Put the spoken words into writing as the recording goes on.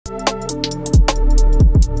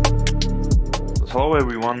Hello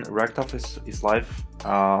everyone, Rektoff is live.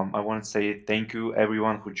 I want to say thank you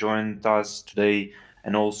everyone who joined us today,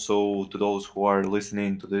 and also to those who are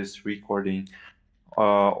listening to this recording.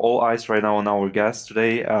 All eyes right now on our guests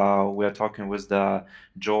today. We are talking with the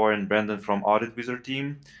Joe and Brandon from AuditWizard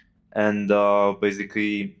team, and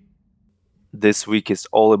basically this week is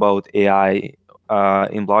all about AI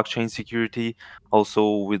in blockchain security.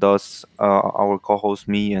 Also with us, our co-host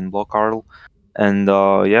me and Block Carl, and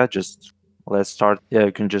yeah, just let's start. Yeah,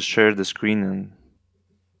 you can just share the screen and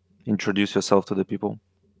introduce yourself to the people.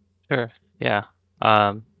 Sure. Yeah.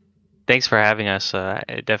 Um, Thanks for having us.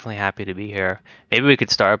 Definitely happy to be here. Maybe we could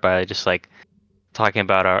start by just like talking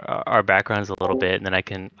about our backgrounds a little bit, and then I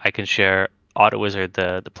can share AuditWizard,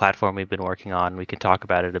 the platform we've been working on. We can talk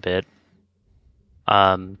about it a bit.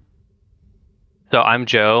 Um, so I'm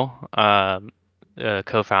Joe,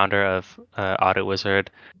 co-founder of AuditWizard.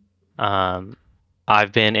 Um,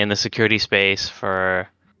 I've been in the security space for a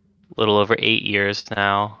little over 8 years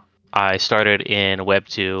now. I started in Web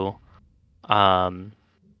 2. Um,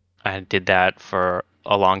 I did that for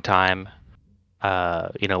a long time,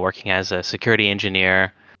 working as a security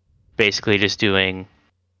engineer, basically just doing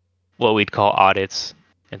what we'd call audits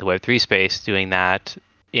in the Web3 space, doing that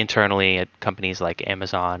internally at companies like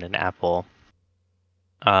Amazon and Apple.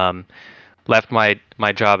 Left my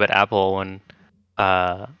job at Apple when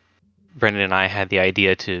uh, Brendan and I had the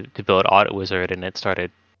idea to build AuditWizard, and it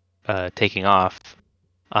started taking off,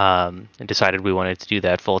 and decided we wanted to do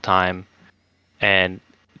that full time. And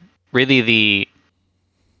really,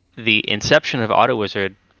 the inception of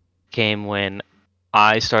AuditWizard came when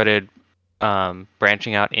I started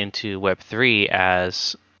branching out into Web3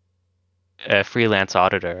 as a freelance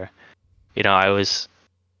auditor. I was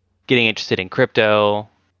getting interested in crypto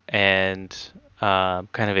and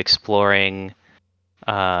kind of exploring,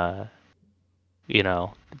 uh,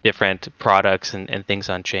 different products and things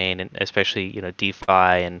on chain, and especially, DeFi,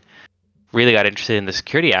 and really got interested in the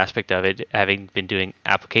security aspect of it, having been doing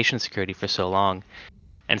application security for so long.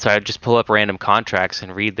 And so I'd just pull up random contracts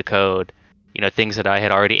and read the code, things that I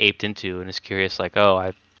had already aped into, and was curious, like,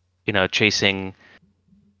 oh, chasing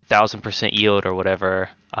 1,000% yield or whatever,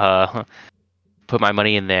 put my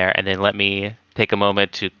money in there, and then let me take a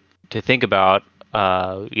moment to think about,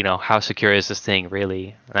 how secure is this thing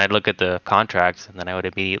really? And I'd look at the contracts, and then I would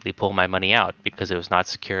immediately pull my money out because it was not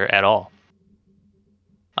secure at all.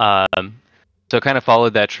 So kind of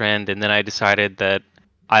followed that trend, and then I decided that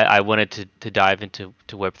I wanted to dive into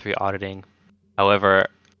Web3 auditing. However,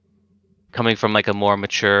 coming from like a more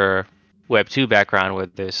mature Web 2 background where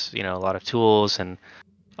there's, a lot of tools and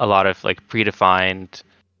a lot of like predefined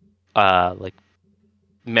like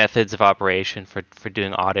methods of operation for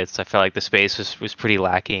doing audits, I felt like the space was pretty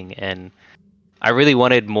lacking, and I really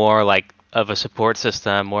wanted more like of a support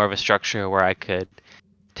system, more of a structure where I could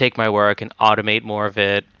take my work and automate more of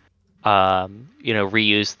it.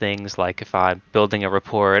 Reuse things, like if I'm building a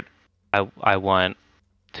report, I want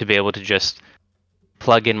to be able to just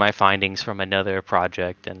plug in my findings from another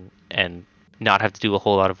project and not have to do a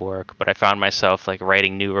whole lot of work. But I found myself like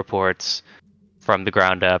writing new reports from the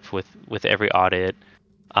ground up with every audit,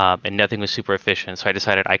 and nothing was super efficient. So I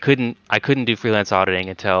decided I couldn't do freelance auditing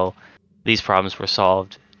until these problems were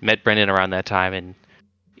solved. Met Brendan around that time, and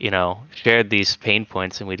shared these pain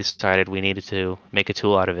points, and we decided we needed to make a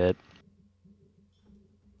tool out of it.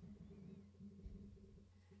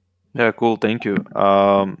 Yeah, cool. Thank you.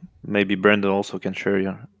 Maybe Brandon also can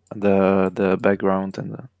share the background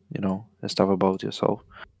and the stuff about yourself.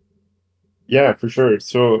 Yeah, for sure.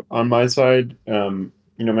 So on my side, my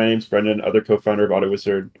name's Brendan, other co-founder of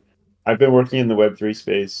AuditWizard. I've been working in the Web3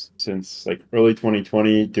 space since like early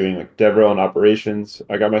 2020, doing like DevRel and operations.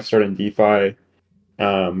 I got my start in DeFi,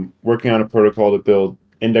 working on a protocol to build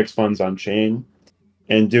index funds on chain.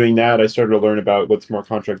 And doing that, I started to learn about what smart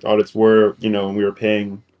contract audits were, and we were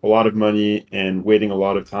paying a lot of money and waiting a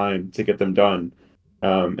lot of time to get them done.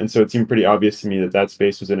 And so it seemed pretty obvious to me that that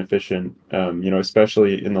space was inefficient,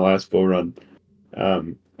 especially in the last bull run.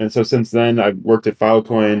 And so since then, I've worked at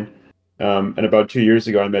Filecoin. And about 2 years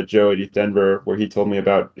ago, I met Joe at ETH Denver, where he told me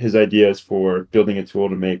about his ideas for building a tool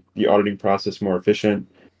to make the auditing process more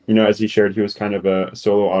efficient. As he shared, he was kind of a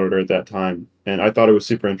solo auditor at that time. And I thought it was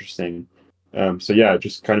super interesting. So yeah,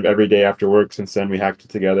 just kind of every day after work since then, we hacked it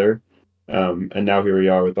together. And now here we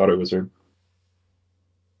are with AuditWizard.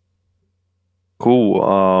 Cool.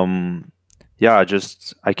 Yeah,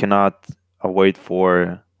 just I cannot wait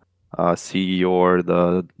for see your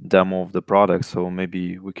the demo of the product. So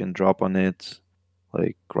maybe we can drop on it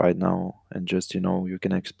like right now and just you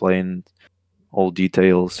can explain all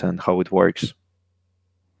details and how it works.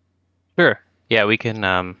 Sure. Yeah, we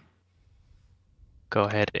can. go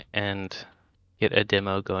ahead and get a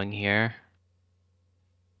demo going here.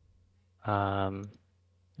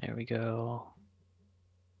 There we go.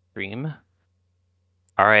 Stream.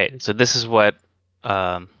 All right, so this is what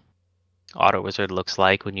AuditWizard looks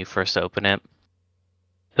like when you first open it.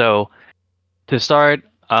 So to start,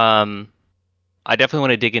 I definitely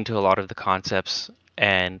want to dig into a lot of the concepts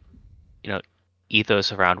and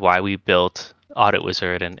ethos around why we built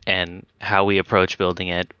AuditWizard and how we approach building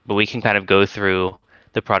it. But we can kind of go through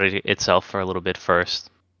the product itself for a little bit first.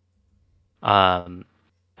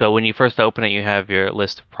 So when you first open it, you have your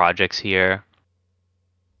list of projects here,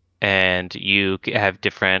 and you have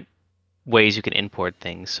different ways you can import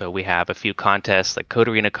things. So we have a few contests like Code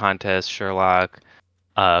Arena contests, Sherlock,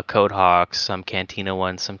 CodeHawk, some Cantina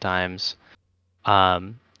ones sometimes.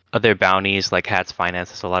 Other bounties like Hats Finance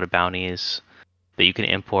has a lot of bounties that you can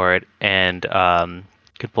import, and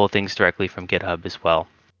could pull things directly from GitHub as well.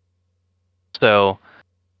 So,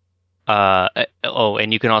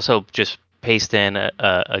 and you can also just paste in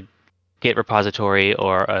a Git repository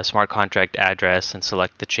or a smart contract address and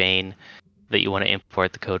select the chain that you want to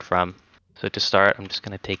import the code from. So to start, I'm just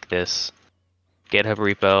going to take this GitHub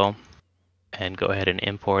repo and go ahead and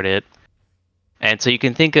import it. And so you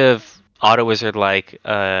can think of AuditWizard like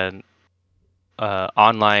an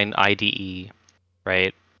online IDE,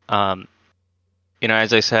 right?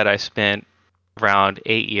 As I said, I spent around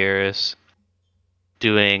 8 years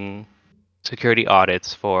doing security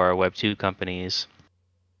audits for Web2 companies.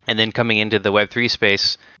 And then coming into the Web3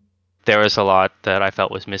 space, there was a lot that I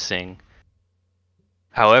felt was missing.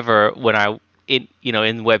 However, when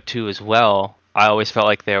in Web 2 as well, I always felt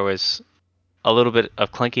like there was a little bit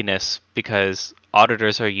of clunkiness because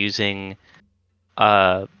auditors are using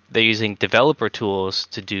developer tools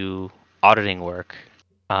to do auditing work,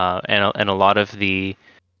 and a lot of the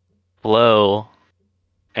flow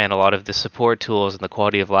and a lot of the support tools and the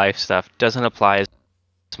quality of life stuff doesn't apply as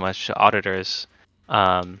much to auditors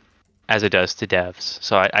as it does to devs.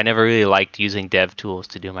 So I never really liked using dev tools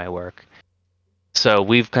to do my work. So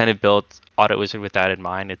we've kind of built AuditWizard with that in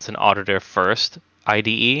mind. It's an auditor-first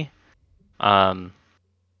IDE. So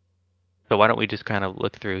why don't we just kind of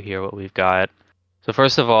look through here what we've got. So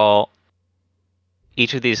first of all,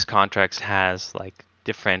 each of these contracts has like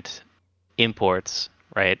different imports,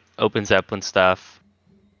 right? OpenZeppelin stuff,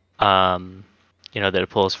 that it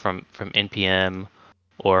pulls from NPM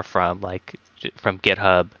or from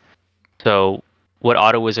GitHub. So what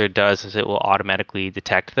AuditWizard does is it will automatically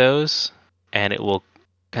detect those, and it will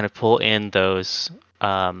kind of pull in those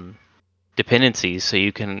dependencies. So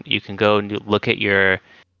you can go and look at your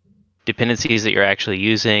dependencies that you're actually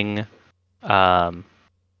using,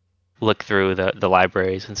 look through the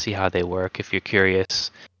libraries and see how they work if you're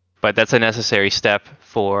curious. But that's a necessary step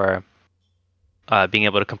for being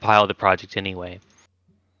able to compile the project anyway,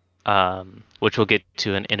 which we'll get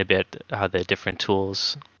to in a bit, how the different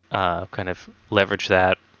tools kind of leverage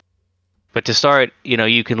that. But to start,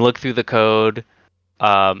 you can look through the code.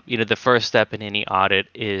 The first step in any audit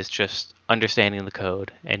is just understanding the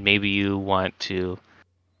code, and maybe you want to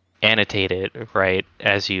annotate it, right,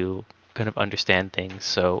 as you kind of understand things.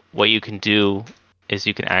 So what you can do is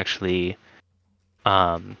you can actually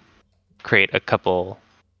create a couple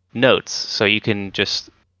notes. So you can just,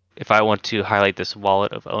 if I want to highlight this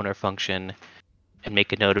wallet of owner function and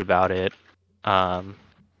make a note about it, and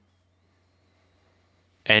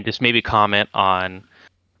just maybe comment on,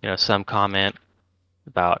 some comment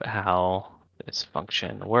about how this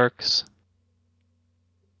function works.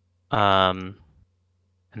 And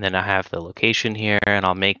then I have the location here, and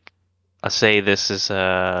I'll say this is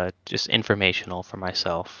just informational for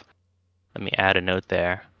myself. Let me add a note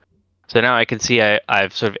there. So now I can see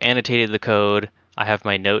I've sort of annotated the code. I have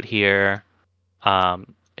my note here.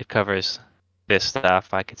 It covers this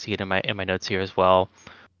stuff. I can see it in my notes here as well.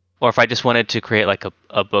 Or if I just wanted to create like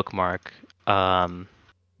a bookmark,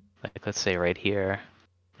 like let's say right here,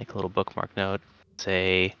 make a little bookmark note.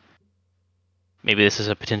 Say maybe this is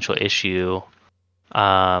a potential issue.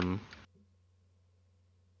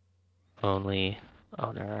 Only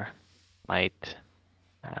owner might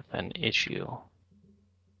have an issue.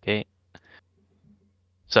 Okay.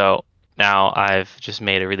 So now I've just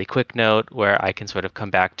made a really quick note where I can sort of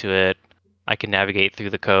come back to it. I can navigate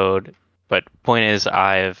through the code, but point is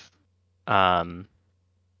I've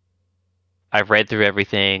read through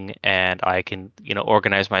everything, and I can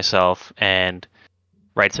organize myself and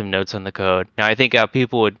write some notes on the code. Now I think how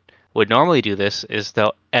people would normally do this is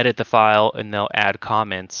they'll edit the file and they'll add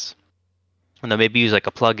comments, and they'll maybe use like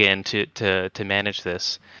a plugin to manage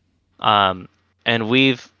this. And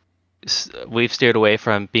we've steered away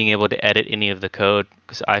from being able to edit any of the code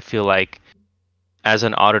because I feel like as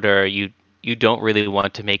an auditor, you don't really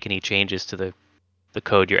want to make any changes to the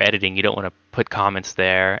code you're editing. You don't want to put comments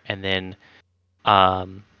there, and then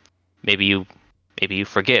maybe you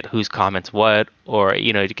forget whose comments what, or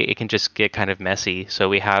it can just get kind of messy. So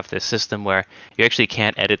we have this system where you actually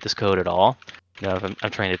can't edit this code at all. If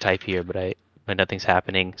I'm trying to type here, but nothing's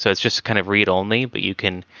happening. So it's just kind of read only, but you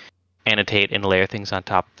can annotate and layer things on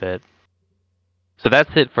top of it. So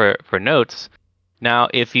that's it for notes. Now,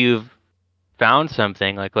 if you've found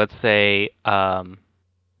something, like let's say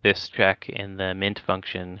this check in the mint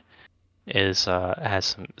function is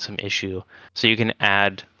has some issue, so you can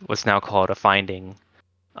add what's now called a finding.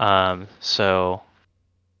 So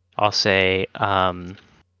I'll say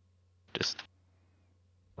just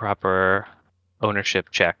proper ownership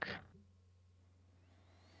check,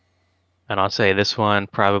 and I'll say this one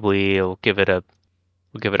probably will give it a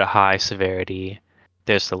high severity.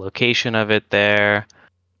 There's the location of it there.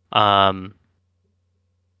 And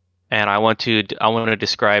I want to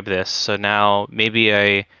describe this. So now maybe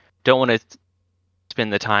I don't want to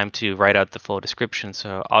spend the time to write out the full description.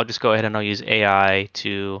 So I'll just go ahead and I'll use AI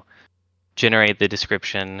to generate the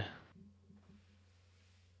description.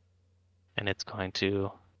 And it's going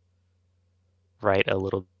to write a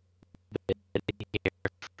little bit here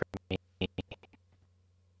for me.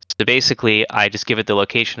 So basically, I just give it the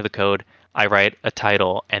location of the code, I write a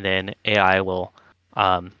title, and then AI will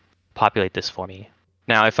populate this for me.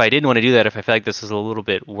 Now, if I didn't want to do that, if I feel like this is a little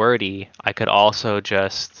bit wordy, I could also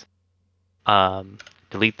just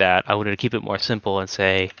delete that. I wanted to keep it more simple and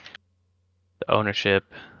say the ownership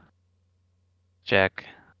check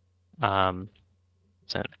sent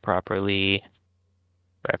properly,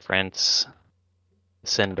 reference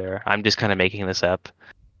sender. I'm just kind of making this up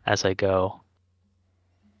as I go.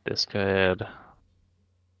 This could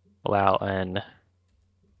allow an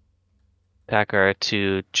attacker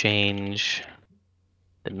to change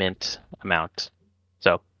the mint amount.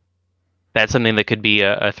 So that's something that could be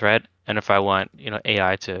a threat. And if I want,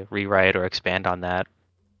 AI to rewrite or expand on that,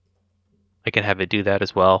 I can have it do that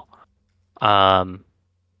as well. And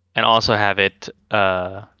also have it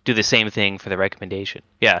do the same thing for the recommendation.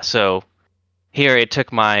 Yeah, so here it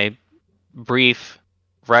took my brief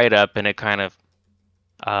write-up and it kind of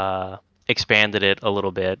expanded it a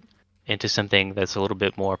little bit into something that's a little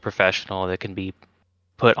bit more professional that can be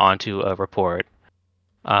put onto a report.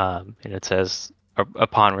 And it says,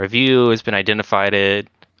 upon review, it's been identified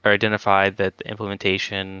that the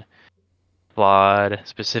implementation flawed.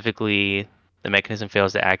 Specifically, the mechanism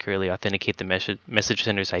fails to accurately authenticate the message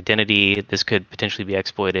sender's identity. This could potentially be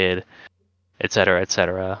exploited, et cetera, et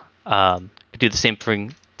cetera. Do the same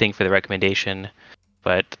thing for the recommendation,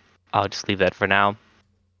 but I'll just leave that for now.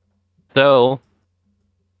 So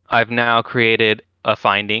I've now created a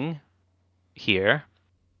finding here,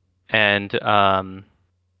 and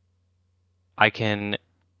I can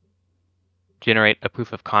generate a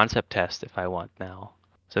proof of concept test if I want now.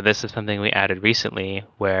 So this is something we added recently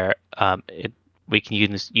where we can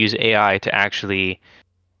use AI to actually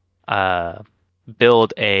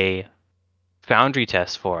build a Foundry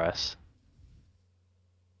test for us.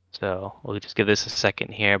 So we'll just give this a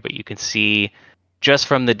second here, but you can see just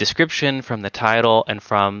from the description, from the title, and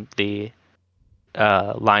from the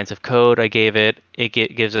lines of code I gave it, it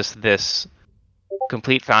gives us this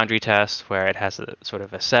complete Foundry test where it has a sort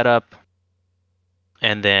of a setup,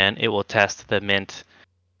 and then it will test the mint.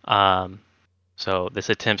 So this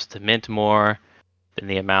attempts to mint more than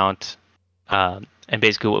the amount. And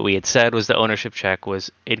basically what we had said was the ownership check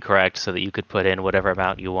was incorrect so that you could put in whatever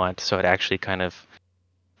amount you want. So it actually kind of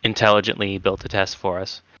intelligently built the test for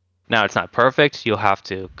us. Now it's not perfect. You'll have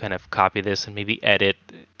to kind of copy this and maybe edit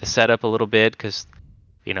the setup a little bit because,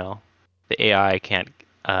 the AI can't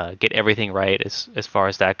get everything right as far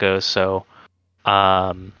as that goes. So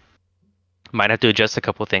might have to adjust a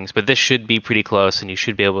couple things, but this should be pretty close and you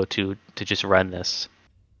should be able to just run this.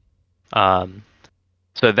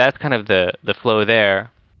 So that's kind of the flow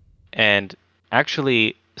there. And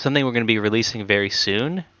actually something we're going to be releasing very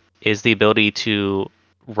soon is the ability to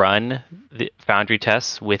run the Foundry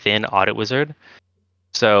tests within AuditWizard.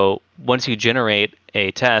 So once you generate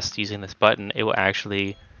a test using this button, it will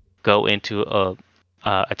actually go into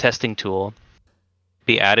a testing tool,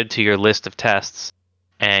 be added to your list of tests,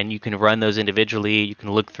 and you can run those individually. You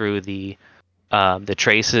can look through the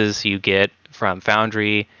traces you get from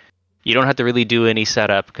Foundry. You don't have to really do any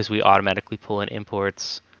setup because we automatically pull in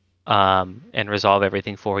imports and resolve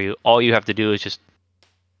everything for you. All you have to do is just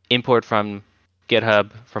import from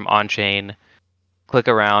GitHub, from on-chain, click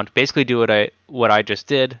around, basically do what I just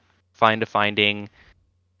did, find a finding,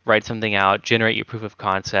 write something out, generate your proof of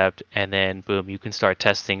concept, and then boom, you can start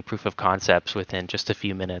testing proof of concepts within just a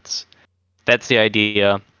few minutes. That's the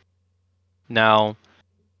idea. Now,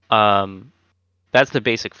 that's the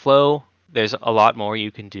basic flow. There's a lot more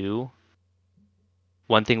you can do.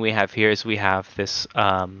 One thing we have here is we have this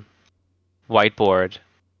whiteboard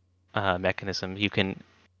mechanism. You can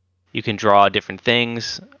draw different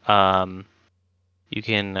things. You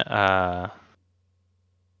can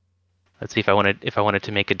let's see, if I wanted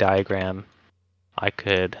to make a diagram, I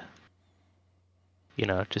could,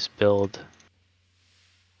 just build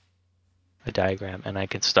a diagram, and I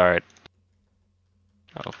could start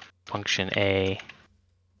function A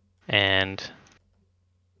and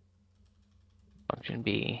function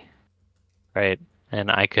B, right?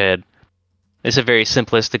 And I could, it's a very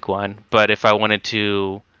simplistic one, but if I wanted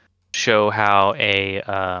to show how a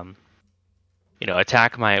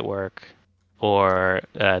attack might work, or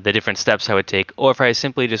the different steps I would take, or if I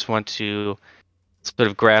simply just want to sort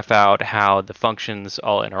of graph out how the functions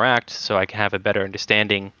all interact so I can have a better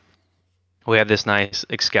understanding, we have this nice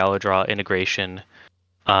Excalidraw integration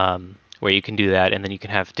where you can do that, and then you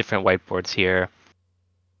can have different whiteboards here.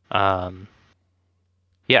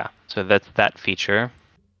 Yeah, so that's that feature.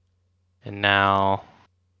 And now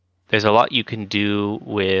there's a lot you can do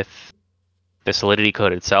with the Solidity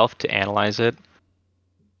code itself to analyze it.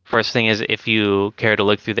 First thing is, if you care to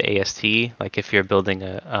look through the AST, like if you're building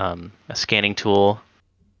a scanning tool,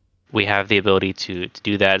 we have the ability to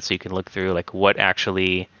do that, so you can look through like what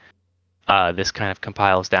actually this kind of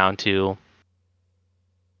compiles down to.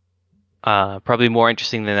 Probably more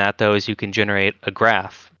interesting than that, though, is you can generate a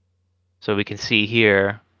graph. So we can see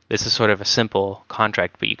here, this is sort of a simple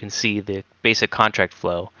contract, but you can see the basic contract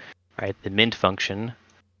flow, right? The mint function,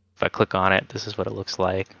 if I click on it, this is what it looks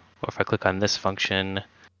like. Or if I click on this function,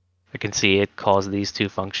 I can see it calls these two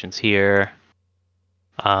functions here.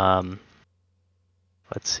 Let's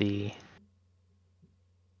see.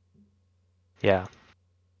 Yeah.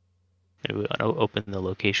 Maybe we want to open the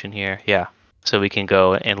location here. Yeah. So we can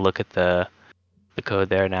go and look at the code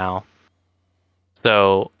there now.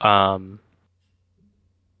 So in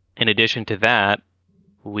addition to that,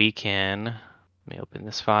 we can, let me open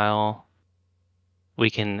this file.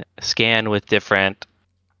 We can scan with different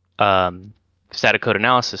static code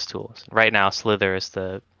analysis tools. Right now, Slither is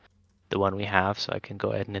the one we have, so I can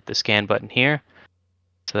go ahead and hit the scan button here.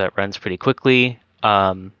 So that runs pretty quickly.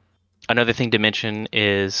 Another thing to mention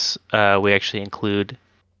is we actually include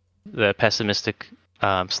the pessimistic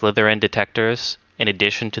Slytherin detectors in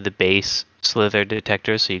addition to the base Slither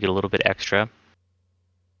detectors, so you get a little bit extra.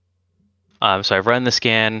 So I've run the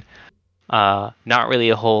scan. Not really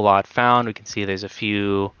a whole lot found. We can see there's a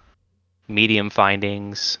few medium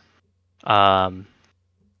findings.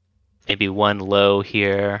 Maybe one low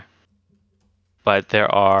here, but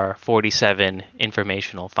there are 47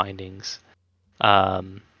 informational findings.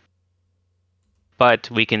 But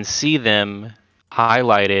we can see them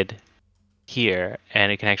highlighted here,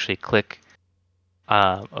 and you can actually click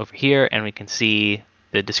over here, and we can see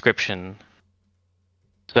the description.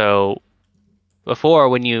 So before,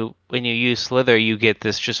 when you use Slither, you get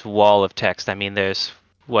this just wall of text. I mean, there's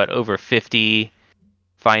over 50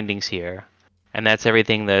 findings here, and that's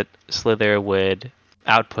everything that Slither would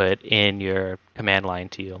output in your command line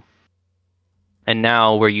to you. And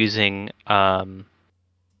now we're using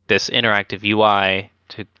this interactive UI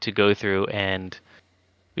to go through, and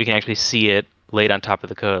we can actually see it laid on top of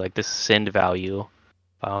the code, like this send value.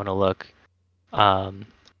 If I want to look, it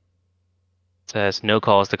says no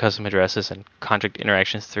calls to custom addresses and contract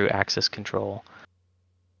interactions through access control.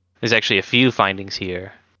 There's actually a few findings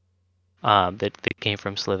here that came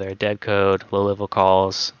from Slither: dead code, low-level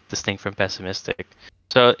calls, this thing from pessimistic.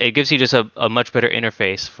 So it gives you just a much better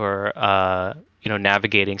interface for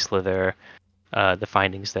navigating Slither, the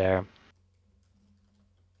findings there.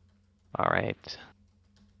 All right.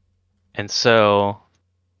 And so,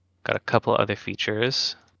 got a couple other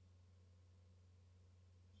features.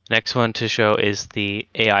 Next one to show is the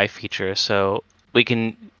AI feature. So we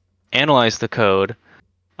can analyze the code.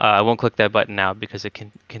 I won't click that button now because it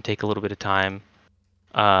can take a little bit of time.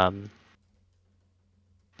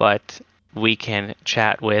 But we can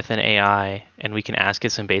chat with an AI, and we can ask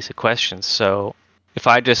it some basic questions. So if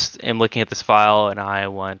I just am looking at this file and I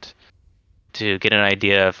want to get an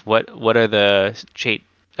idea of what are the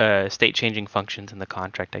state changing functions in the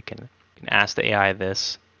contract, I can ask the AI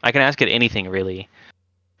this. I can ask it anything really,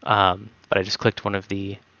 but I just clicked one of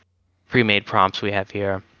the pre-made prompts we have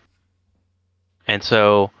here. And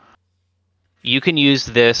so you can use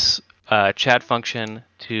this chat function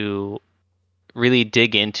to really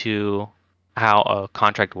dig into how a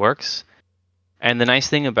contract works. And the nice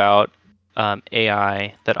thing about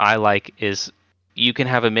AI that I like is you can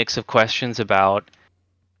have a mix of questions about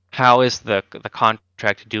how is the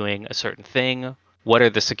contract doing a certain thing? What are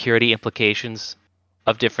the security implications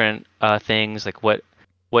of different things? Like what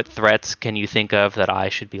threats can you think of that I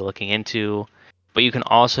should be looking into? But you can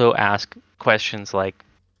also ask questions like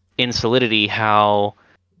in Solidity, how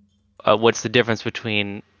what's the difference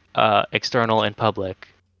between external and public,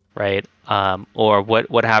 right? Or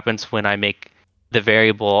what happens when I make the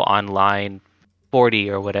variable on line 40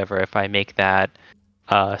 or whatever if I make that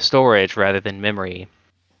storage rather than memory,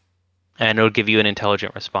 and it'll give you an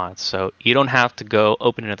intelligent response. So you don't have to go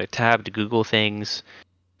open another tab to Google things,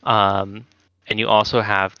 and you also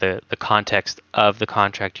have the context of the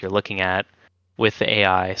contract you're looking at with the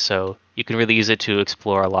AI. So you can really use it to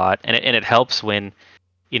explore a lot, and it helps when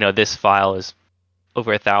this file is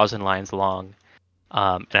over 1,000 lines long,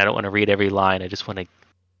 and I don't want to read every line. I just want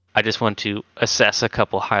to assess a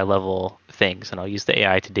couple high level things, and I'll use the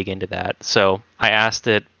AI to dig into that. So I asked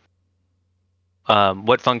it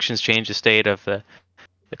what functions change the state of the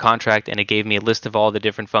contract, and it gave me a list of all the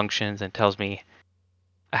different functions and tells me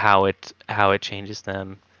how it changes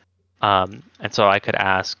them. And so I could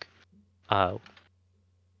ask,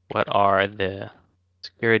 what are the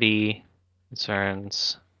security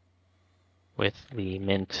concerns with the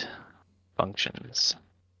mint functions?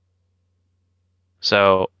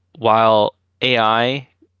 So while AI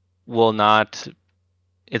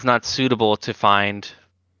it's not suitable to find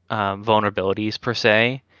vulnerabilities per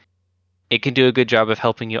se, it can do a good job of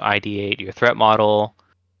helping you ideate your threat model,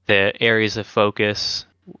 the areas of focus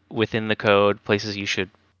within the code, places you should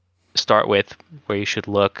start with, where you should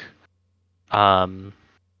look. And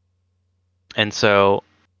so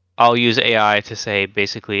I'll use AI to say,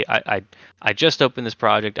 basically, I just opened this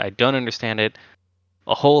project. I don't understand it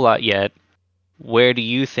a whole lot yet. Where do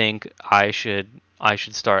you think I should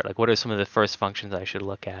start? Like, what are some of the first functions I should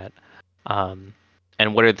look at? And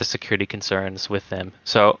what are the security concerns with them?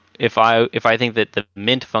 So if I think that the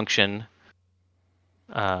mint function,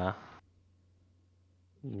 if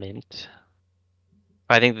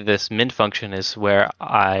I think that this mint function is where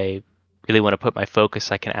I really want to put my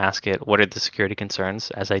focus, I can ask it, what are the security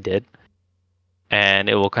concerns, as I did. And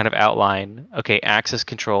it will kind of outline, okay, access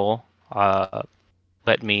control,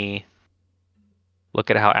 let me look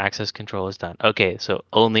at how access control is done. Okay, so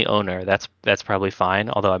only owner, that's probably fine,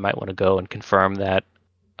 although I might want to go and confirm that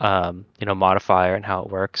modifier and how it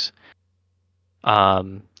works.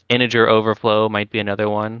 Integer overflow might be another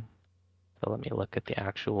one. So let me look at the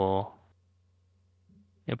actual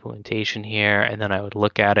implementation here, and then I would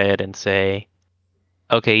look at it and say,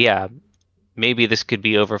 okay, yeah, maybe this could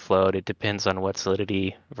be overflowed. It depends on what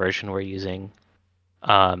Solidity version we're using.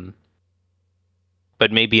 But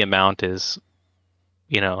maybe amount is,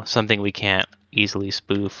 something we can't easily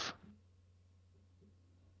spoof.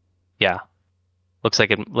 Yeah, looks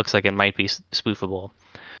like it might be spoofable.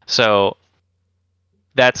 So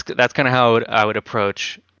that's kind of how I would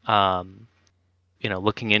approach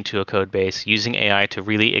looking into a code base, using AI to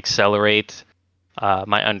really accelerate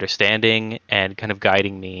my understanding and kind of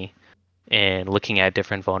guiding me in looking at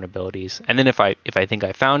different vulnerabilities. And then if I think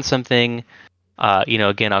I found something,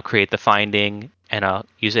 again, I'll create the finding and I'll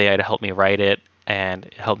use AI to help me write it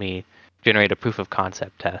and help me generate a proof of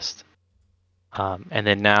concept test. And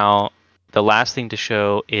then now the last thing to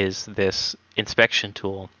show is this inspection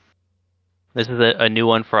tool. This is a new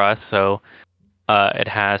one for us, so it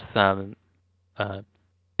has some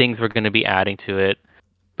things we're going to be adding to it.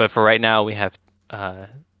 But for right now, we have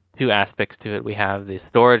two aspects to it. We have the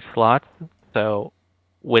storage slots. So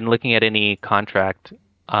when looking at any contract,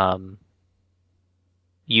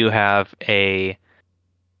 you have a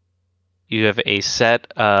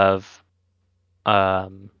set of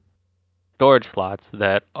storage slots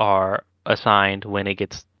that are assigned when it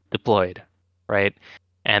gets deployed, right?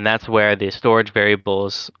 And that's where the storage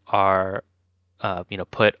variables are,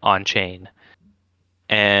 put on chain.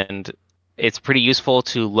 And it's pretty useful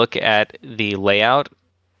to look at the layout.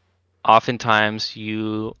 Oftentimes,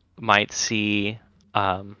 you might see.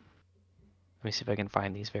 Let me see if I can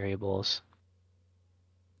find these variables.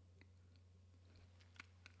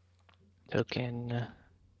 Token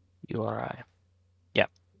URI. Yeah.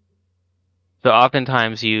 So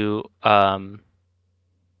oftentimes you might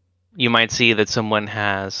see that someone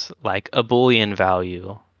has like a Boolean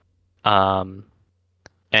value,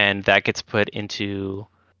 and that gets put into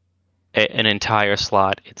an entire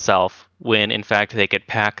slot itself, when in fact they could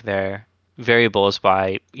pack their variables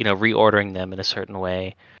by reordering them in a certain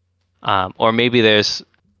way, or maybe there's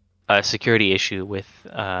a security issue with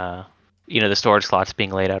the storage slots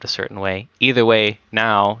being laid out a certain way. Either way,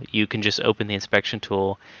 now you can just open the inspection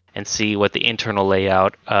tool and see what the internal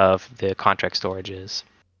layout of the contract storage is.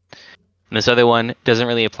 And this other one doesn't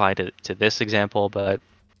really apply to this example, but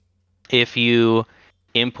if you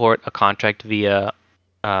import a contract via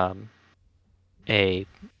a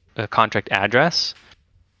contract address,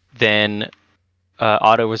 then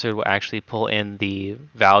AuditWizard will actually pull in the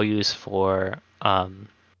values for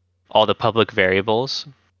all the public variables.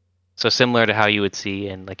 So similar to how you would see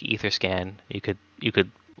in like Etherscan, you could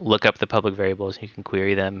look up the public variables, you can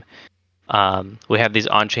query them. We have these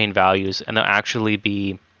on-chain values, and they'll actually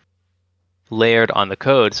be layered on the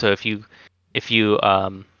code. So if you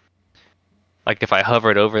like if I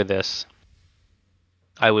hovered over this,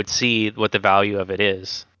 I would see what the value of it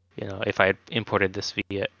is, if I had imported this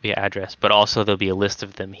via address, but also there'll be a list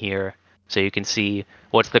of them here. So you can see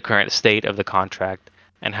what's the current state of the contract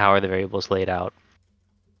and how are the variables laid out.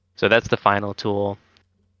 So that's the final tool.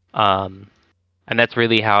 And that's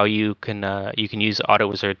really how you can use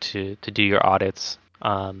AuditWizard to do your audits.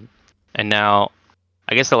 And now,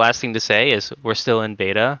 I guess the last thing to say is we're still in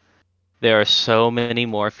beta. There are so many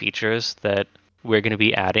more features that we're going to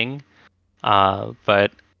be adding,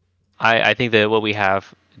 but I think that what we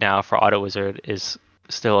have now for AuditWizard is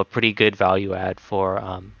still a pretty good value add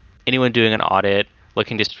for anyone doing an audit,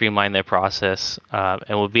 looking to streamline their process, and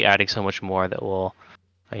we'll be adding so much more that will,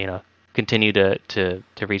 continue to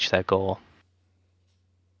reach that goal.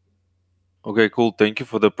 Okay, cool. Thank you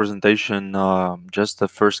for the presentation. Just the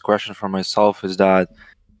first question for myself is that,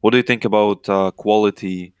 what do you think about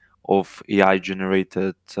quality of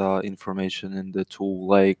AI-generated information in the tool?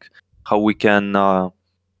 Like how we can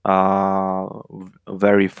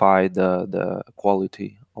verify the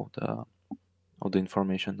quality of the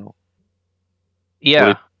information, though?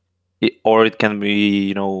 Yeah. Or it can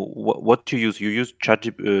be, what you use. You use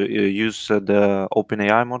use the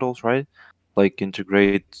OpenAI models, right? Like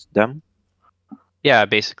integrate them. Yeah,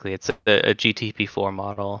 basically, it's a GTP4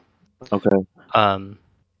 model. Okay. So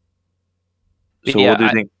yeah, what do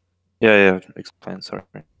you think? Yeah. Explain. Sorry.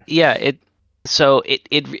 Yeah, it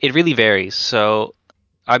really varies. So,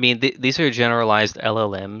 I mean, these are generalized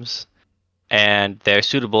LLMs, and they're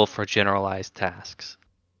suitable for generalized tasks.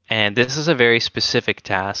 And this is a very specific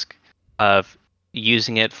task of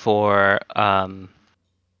using it for,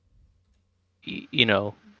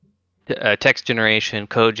 text generation,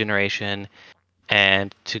 code generation,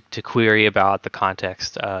 and to query about the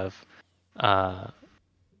context of,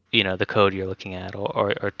 the code you're looking at,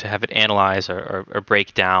 or to have it analyze or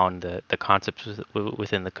break down the concepts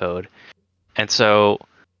within the code. And so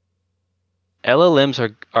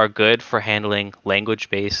LLMs are good for handling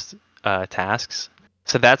language-based tasks.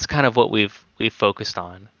 So that's kind of what we've focused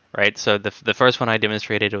on, right? So the first one I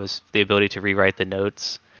demonstrated was the ability to rewrite the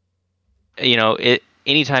notes.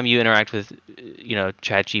 Anytime you interact with,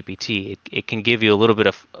 ChatGPT, it can give you a little bit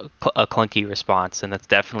of a clunky response, and that's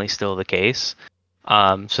definitely still the case.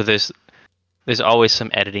 So there's always some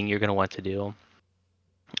editing you're going to want to do.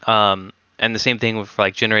 And the same thing with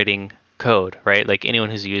like generating code, right? Like anyone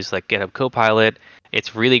who's used like GitHub Copilot,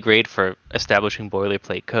 it's really great for establishing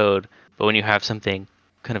boilerplate code. But when you have something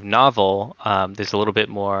kind of novel, there's a little bit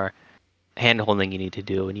more hand-holding you need to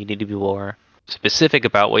do, and you need to be more specific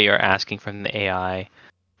about what you're asking from the AI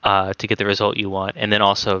to get the result you want, and then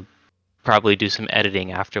also probably do some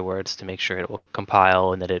editing afterwards to make sure it will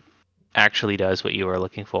compile and that it actually does what you were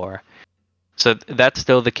looking for. So that's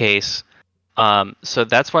still the case. So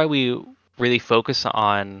that's why we really focus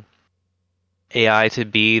on AI to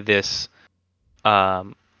be this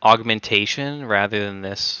augmentation rather than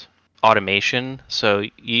this automation. So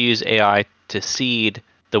you use AI to seed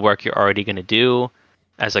the work you're already going to do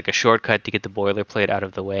as like a shortcut to get the boilerplate out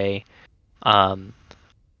of the way.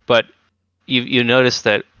 But you notice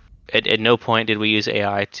that at no point did we use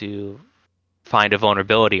AI to find a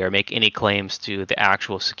vulnerability or make any claims to the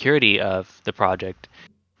actual security of the project.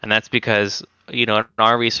 And that's because, in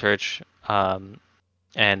our research and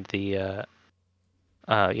the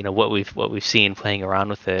what we've seen playing around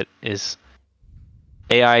with it is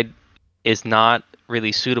AI is not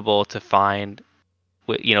really suitable to find,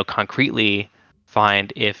 concretely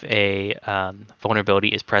find if a vulnerability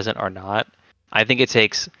is present or not. I think it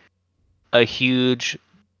takes a huge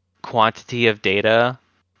quantity of data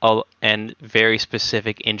and very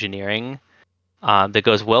specific engineering that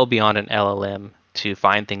goes well beyond an LLM to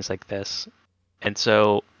find things like this. And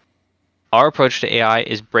so our approach to AI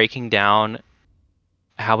is breaking down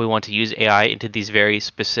how we want to use AI into these very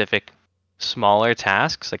specific smaller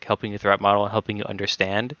tasks, like helping you threat model, helping you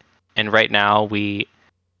understand. And right now we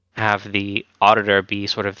have the auditor be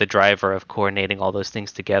sort of the driver of coordinating all those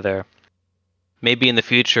things together. maybe in the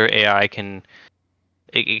future AI can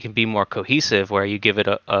it can be more cohesive, where you give it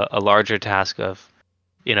a larger task of,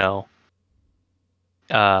 you know,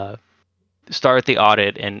 start the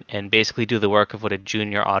audit and basically do the work of what a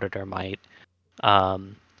junior auditor might.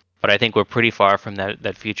 But I think we're pretty far from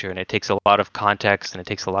that future, and it takes a lot of context and it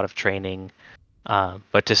takes a lot of training.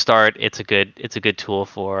 But to start, it's a good tool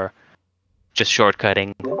for just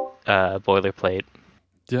shortcutting boilerplate.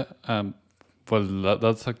 Yeah. Well,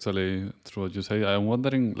 that's actually true what you say. I'm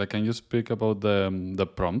wondering, like, can you speak about the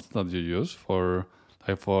prompts that you use for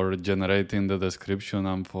generating the description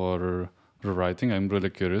and for rewriting? I'm really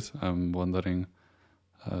curious. I'm wondering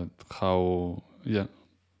how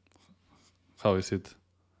is it?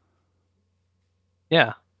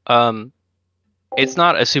 Yeah. It's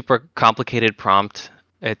not a super complicated prompt.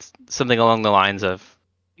 It's something along the lines of,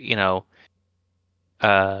 you know,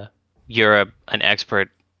 you're an expert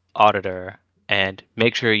auditor, and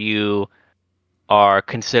make sure you are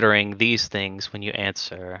considering these things when you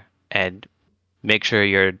answer, and make sure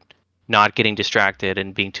you're not getting distracted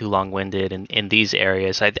and being too long-winded in these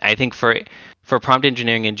areas. I think for prompt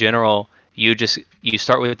engineering in general, you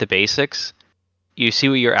start with the basics, you see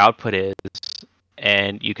what your output is,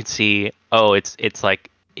 and you can see, oh, it's like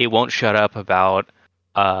it won't shut up about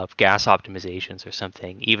gas optimizations or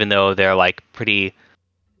something, even though they're like pretty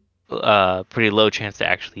low chance to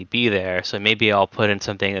actually be there. So maybe I'll put in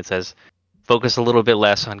something that says focus a little bit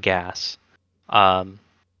less on gas.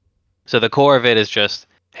 So the core of it is just,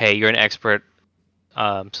 hey, you're an expert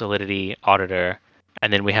Solidity auditor,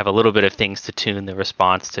 and then we have a little bit of things to tune the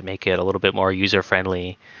response to make it a little bit more user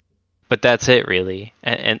friendly. But that's it really,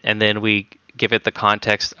 and then we give it the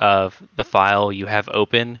context of the file you have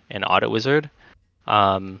open in AuditWizard.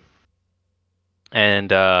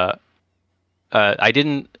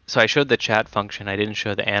 I showed the chat function. I didn't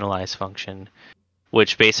show the analyze function,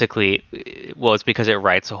 which basically, well, it's because it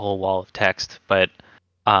writes a whole wall of text. But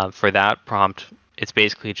for that prompt, it's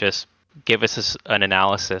basically just give us an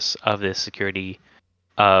analysis of the security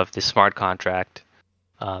of the smart contract.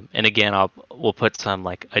 And again, we'll put some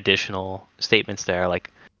like additional statements there,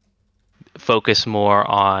 like focus more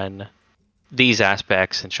on these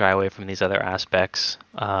aspects and shy away from these other aspects.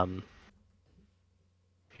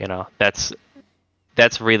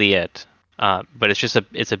 That's really it. But it's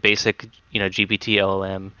a basic, GPT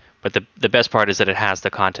LLM. But the best part is that it has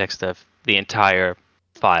the context of the entire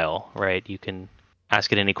file, right? You can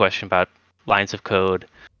ask it any question about lines of code,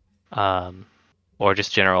 or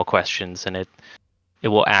just general questions, and it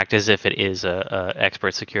will act as if it is a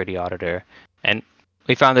expert security auditor. And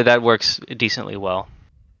we found that works decently well.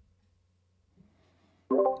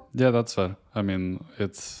 Yeah, that's fair. I mean,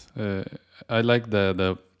 it's I like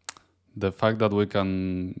the fact that we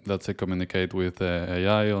can, let's say, communicate with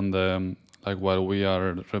AI on the like while we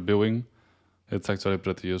are reviewing. It's actually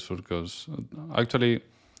pretty useful because actually,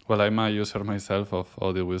 well, I'm a user myself of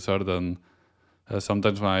AuditWizard, and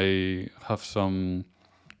sometimes when I have some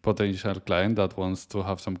potential client that wants to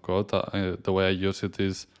have some code, the way I use it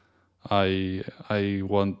is I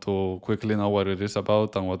want to quickly know what it is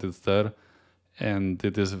about and what is there, and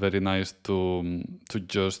it is very nice to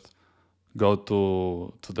just go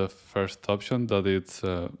to the first option that it's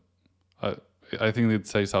I think it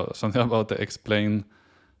says something about explain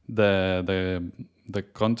the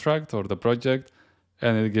contract or the project,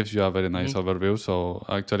 and it gives you a very nice overview. So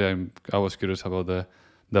actually I was curious about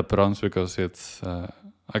the prompts because it's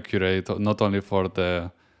accurate not only for the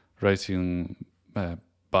raising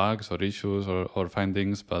bugs or issues or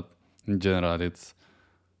findings, but in general it's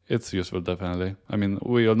useful, definitely. I mean,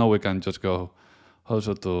 we all know we can just go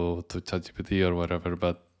also to ChatGPT or whatever,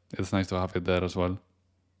 but it's nice to have it there as well.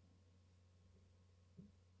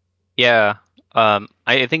 Yeah,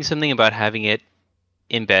 I think something about having it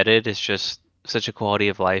embedded is just such a quality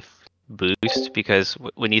of life boost, because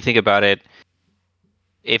when you think about it,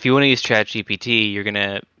 if you want to use ChatGPT, you're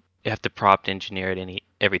gonna have to prompt engineer it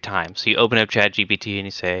every time. So you open up ChatGPT and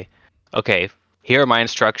you say, okay, here are my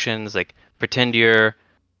instructions. Like, pretend you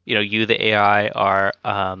the AI are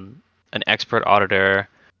an expert auditor.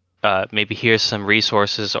 Maybe here's some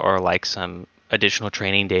resources or like some additional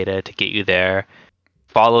training data to get you there.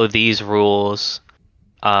 Follow these rules.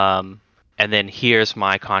 And then here's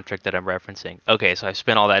my contract that I'm referencing. Okay, so I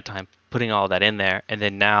spent all that time putting all that in there, and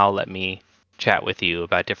then now let me chat with you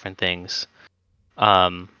about different things.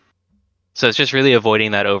 So it's just really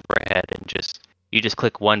avoiding that overhead, and you just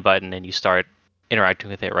click one button and you start interacting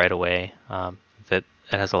with it right away. That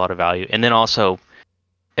has a lot of value. And then also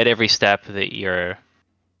at every step that you're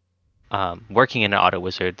working in an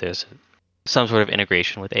AuditWizard, there's some sort of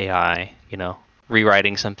integration with AI,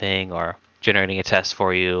 rewriting something or generating a test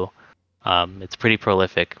for you. It's pretty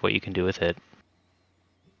prolific what you can do with it.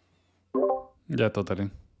 Yeah, totally.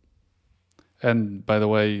 And by the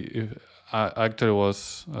way, I actually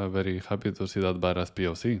was very happy to see that bar as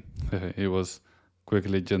POC. It was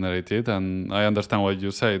quickly generated, and I understand what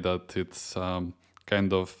you say, that it's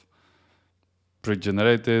kind of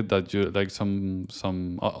pre-generated, that you like some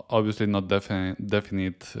obviously not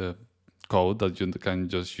definite code that you can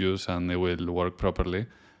just use and it will work properly.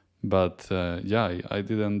 But yeah, I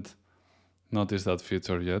didn't notice that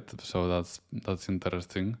feature yet, so that's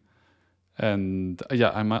interesting. And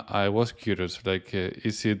yeah, I was curious, like,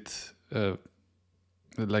 is it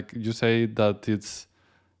like you say that it's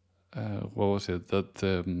what was it that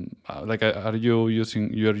like you're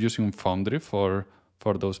using Foundry for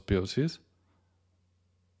those POCs?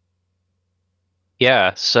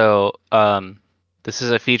 Yeah, so this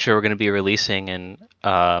is a feature we're going to be releasing in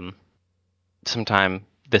sometime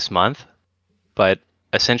this month, but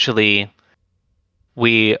essentially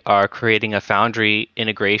we are creating a Foundry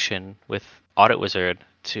integration with AuditWizard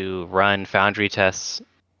to run Foundry tests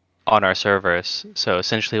on our servers. So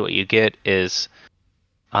essentially what you get is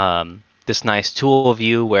this nice tool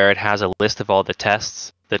view where it has a list of all the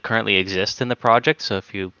tests that currently exist in the project. So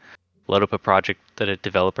if you load up a project that a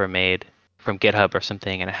developer made from GitHub or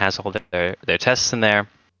something and it has all their tests in there,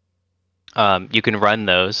 you can run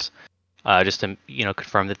those just to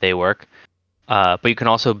confirm that they work. But you can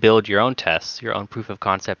also build your own tests, your own proof of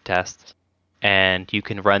concept tests, and you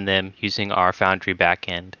can run them using our Foundry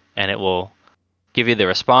backend, and it will give you the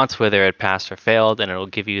response whether it passed or failed, and it will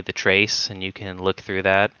give you the trace, and you can look through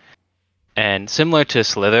that. And similar to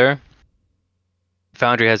Slither,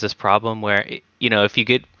 Foundry has this problem where if you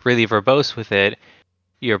get really verbose with it,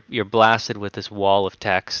 you're blasted with this wall of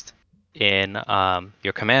text in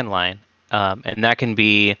your command line, and that can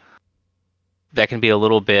be a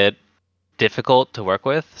little bit difficult to work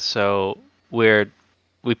with. So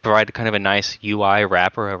we provide kind of a nice UI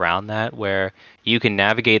wrapper around that where you can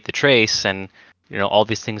navigate the trace, and all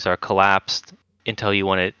these things are collapsed until you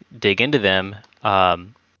want to dig into them,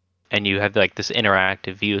 and you have like this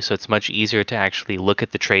interactive view. So it's much easier to actually look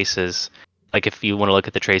at the traces. Like if you want to look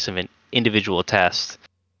at the trace of an individual test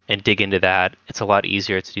and dig into that, it's a lot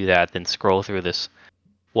easier to do that than scroll through this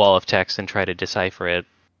wall of text and try to decipher it.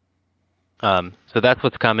 So that's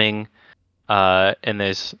what's coming. And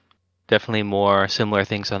there's definitely more similar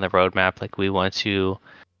things on the roadmap. Like we want to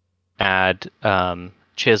add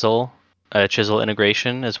chisel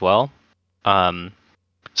integration as well,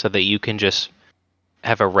 so that you can just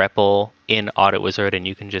have a REPL in AuditWizard and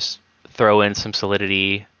you can just throw in some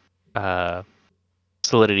Solidity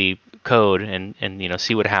code and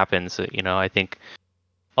see what happens. I think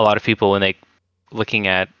a lot of people, when they looking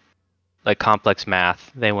at like complex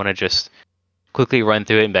math, they want to just quickly run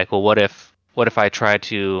through it and be like, well, what if I try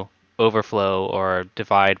to overflow or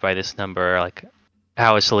divide by this number? Like,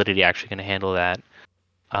 how is Solidity actually going to handle that?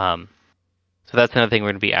 So that's another thing we're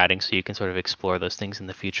going to be adding, so you can sort of explore those things in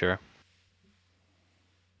the future.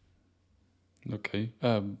 Okay,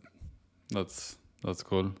 that's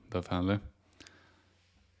cool, definitely.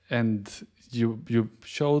 And you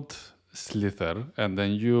showed Slither, and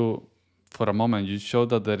then for a moment you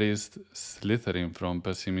showed that there is slithering from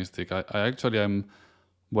Pessimistic. I actually am,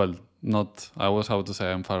 well, not, I was about to say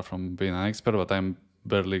I'm far from being an expert, but I'm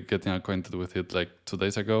barely getting acquainted with it like 2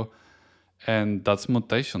 days ago. And that's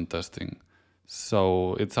mutation testing.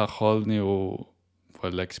 So it's a whole new,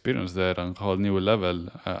 experience there and whole new level.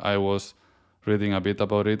 I was reading a bit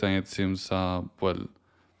about it, and it seems, very,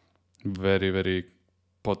 very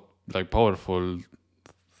powerful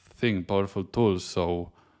tools.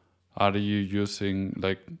 So are you using,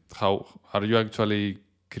 how are you actually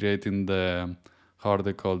creating how are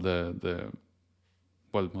they called, the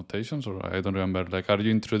mutations, or I don't remember, are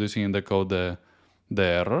you introducing in the code the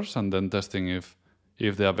errors and then testing if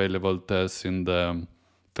the available tests in the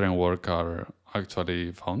framework are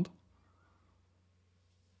actually found?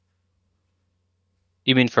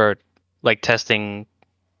 You mean for testing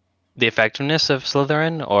the effectiveness of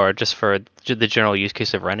Slytherin, or just for the general use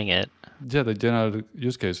case of running it? Yeah, the general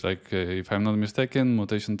use case. If I'm not mistaken,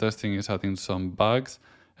 mutation testing is adding some bugs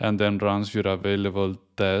and then runs your available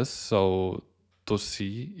tests, so to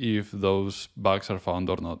see if those bugs are found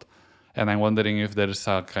or not. And I'm wondering if there's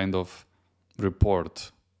a kind of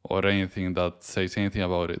report or anything that says anything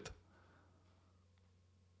about it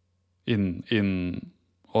in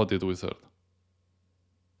AuditWizard.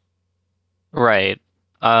 Right.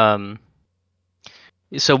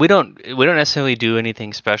 So we don't necessarily do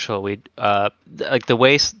anything special. We the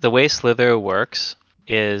way Slither works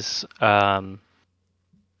is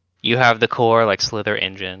you have the core Slither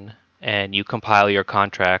engine, and you compile your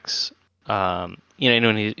contracts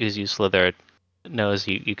anyone who's used Slither knows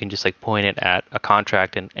you can just like point it at a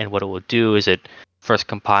contract, and what it will do is it first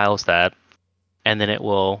compiles that, and then it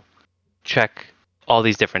will check all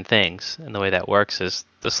these different things. And the way that works is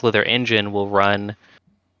the Slither engine will run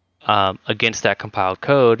against that compiled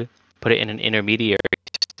code, put it in an intermediary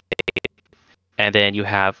state, and then you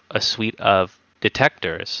have a suite of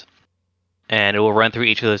detectors. And it will run through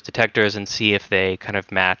each of those detectors and see if they kind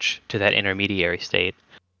of match to that intermediary state.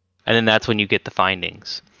 And then that's when you get the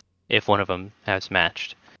findings, if one of them has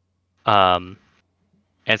matched. And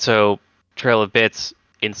so Trail of Bits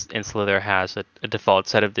in Slither has a default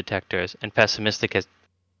set of detectors, and Pessimistic has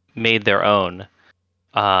made their own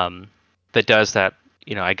that does that,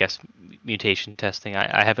 I guess, mutation testing.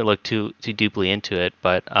 I haven't looked too deeply into it,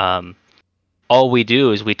 but all we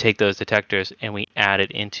do is we take those detectors and we add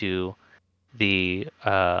it into the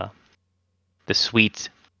suite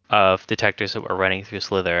of detectors that we're running through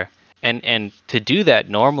Slither. And to do that,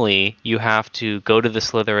 normally you have to go to the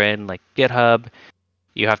Slytherin like GitHub,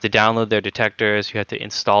 you have to download their detectors, you have to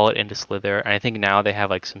install it into Slither, and I think now they have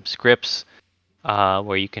like some scripts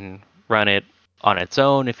where you can run it on its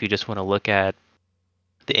own if you just want to look at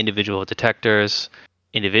the individual detectors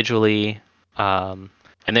individually. And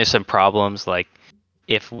there's some problems, like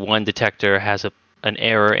if one detector has an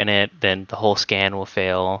error in it, then the whole scan will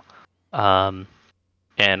fail. And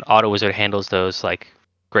AuditWizard handles those like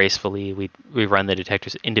gracefully. We run the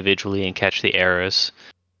detectors individually and catch the errors.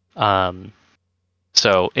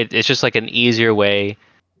 So it's just like an easier way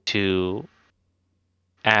to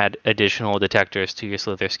add additional detectors to your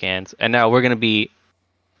Slither scans. And now we're going to be,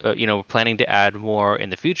 we're planning to add more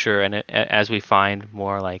in the future. And as we find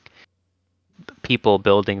more like people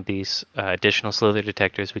building these additional Slither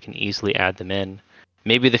detectors, we can easily add them in.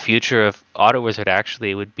 Maybe the future of AuditWizard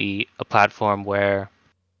actually would be a platform where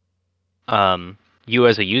you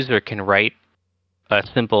as a user can write a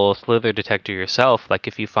simple Slither detector yourself. Like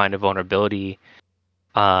if you find a vulnerability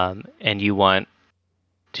and you want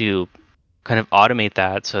to kind of automate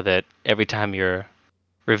that so that every time you're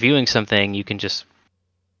reviewing something, you can just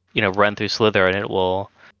run through Slither and it will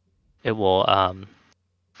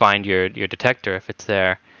find your detector if it's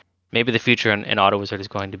there. Maybe the future in AuditWizard is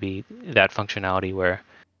going to be that functionality where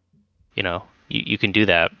you can do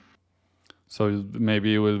that. So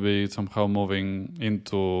maybe it will be somehow moving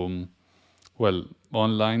into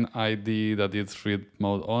online ID that is read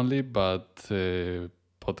mode only, but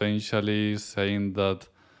potentially saying that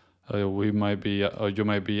you might be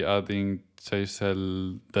adding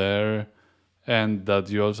JSL there, and that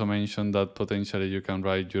you also mentioned that potentially you can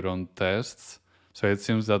write your own tests. So it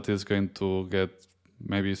seems that it's going to get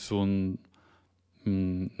maybe soon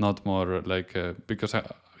not more like because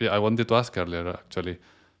I wanted to ask earlier actually,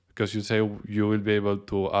 because you say you will be able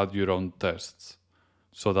to add your own tests.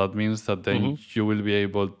 So that means that then you will be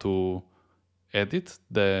able to edit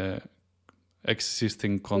the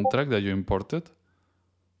existing contract that you imported?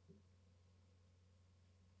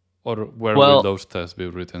 Or where will those tests be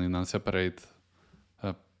written in a separate,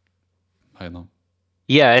 I don't know.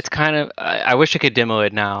 Yeah, it's kind of. I wish I could demo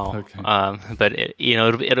it now, Okay. but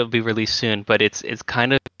it'll be released soon. But it's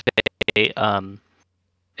kind of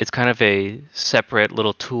a separate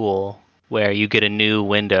little tool where you get a new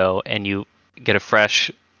window and you get a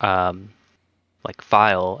fresh like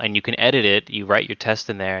file, and you can edit it. You write your test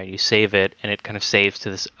in there and you save it, and it kind of saves to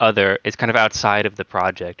this other. It's kind of outside of the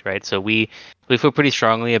project, right? So we feel pretty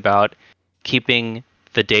strongly about keeping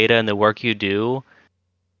the data and the work you do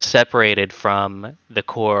separated from the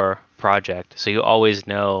core project. So you always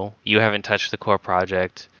know you haven't touched the core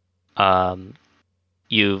project.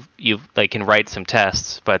 You've like can write some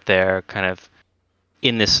tests, but they're kind of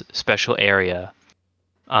in this special area.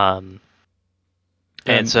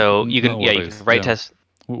 And so you can you can write tests.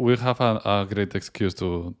 We have a great excuse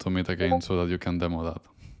to meet again so that you can demo that.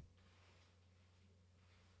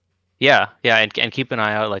 Yeah, and keep an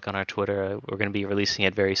eye out like on our Twitter. We're going to be releasing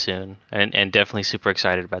it very soon, and definitely super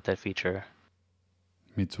excited about that feature.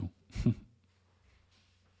 Me too.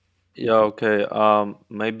 Yeah, okay.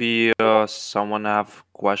 Maybe someone have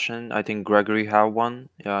question. I think Gregory have one.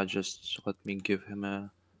 Yeah, just let me give him a.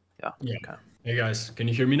 Yeah. Okay. Hey guys, can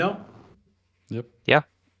you hear me now? Yep. Yeah.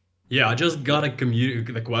 Yeah, I just got a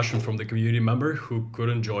question from the community member who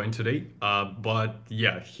couldn't join today. But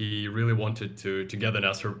yeah, he really wanted to get an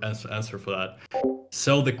answer for that.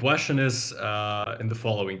 So the question is in the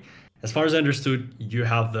following. As far as I understood, you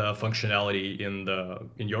have the functionality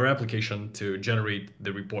in your application to generate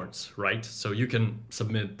the reports, right? So you can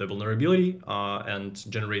submit the vulnerability and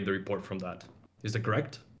generate the report from that. Is that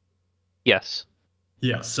correct? Yes.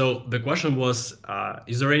 Yeah. So the question was,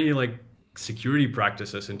 is there any like security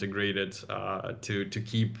practices integrated to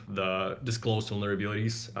keep the disclosed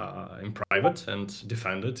vulnerabilities in private and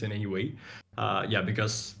defend it in any way. Yeah,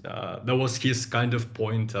 because that was his kind of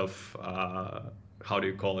point of how do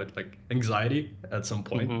you call it, like anxiety at some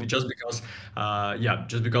point. Just because,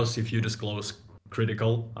 just because if you disclose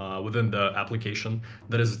critical within the application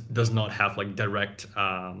that does not have like direct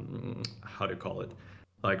how do you call it,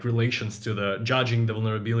 like relations to the judging the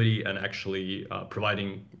vulnerability and actually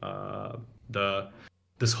providing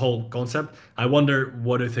this whole concept. I wonder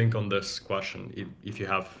what do you think on this question, if you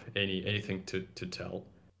have anything to tell.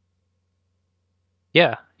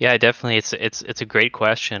 Yeah, definitely. It's a great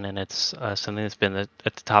question, and it's something that's been at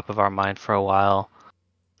the top of our mind for a while.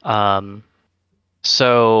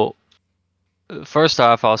 So first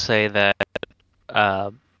off, I'll say that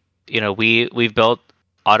we've built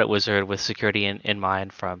AuditWizard with security in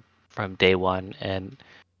mind from day one, and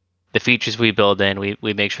the features we build in,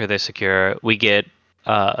 we make sure they're secure. We get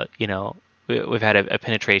we've had a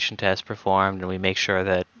penetration test performed, and we make sure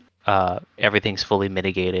that everything's fully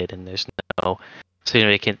mitigated and there's no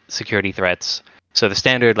significant security threats. So the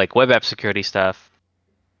standard like web app security stuff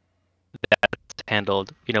that's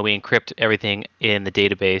handled, we encrypt everything in the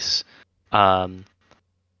database.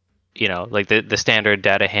 Like the standard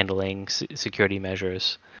data handling security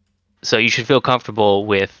measures. So you should feel comfortable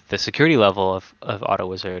with the security level of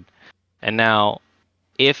AuditWizard. And now,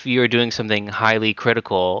 if you're doing something highly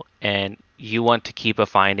critical and you want to keep a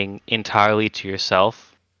finding entirely to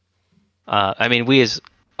yourself, we as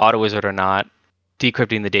AuditWizard are not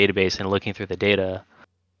decrypting the database and looking through the data.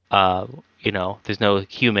 There's no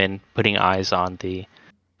human putting eyes on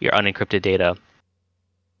your unencrypted data.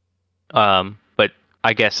 But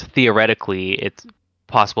I guess theoretically, it's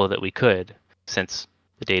possible that we could, since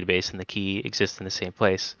the database and the key exist in the same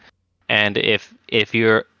place. And if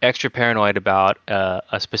you're extra paranoid about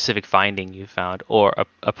a specific finding you found or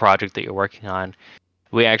a project that you're working on,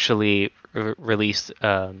 we actually released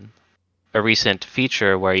a recent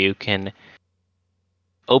feature where you can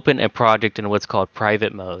open a project in what's called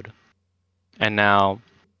private mode. And now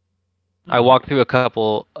I walked through a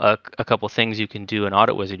couple things you can do in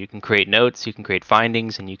AuditWizard. You can create notes, you can create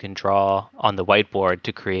findings, and you can draw on the whiteboard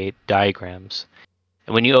to create diagrams.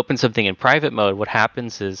 And when you open something in private mode, what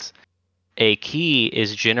happens is a key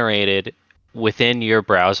is generated within your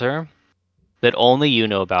browser that only you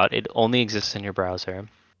know about. It only exists in your browser.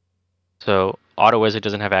 So AuditWizard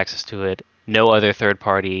doesn't have access to it. No other third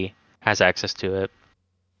party has access to it.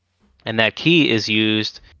 And that key is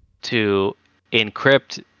used to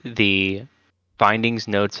encrypt the findings,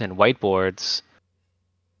 notes, and whiteboards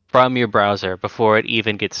from your browser before it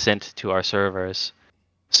even gets sent to our servers.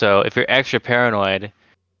 So if you're extra paranoid,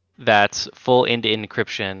 that's full end-to-end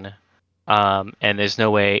encryption, and there's no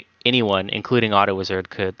way anyone, including AuditWizard,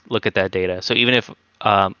 could look at that data. So even if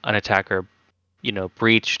an attacker,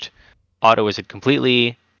 breached AuditWizard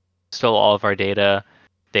completely, stole all of our data,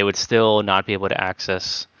 they would still not be able to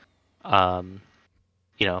access that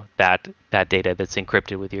data that's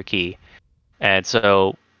encrypted with your key. And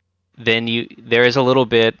so then there is a little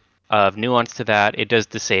bit of nuance to that. It does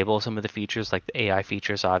disable some of the features, like the AI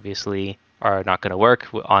features obviously are not going to work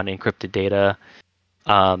on encrypted data.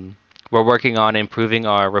 We're working on improving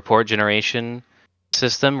our report generation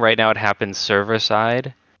system. Right now it happens server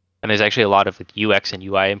side, and there's actually a lot of UX and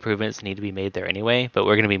UI improvements that need to be made there anyway, but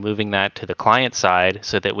we're going to be moving that to the client side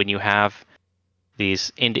so that when you have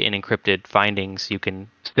these end-to-end encrypted findings, you can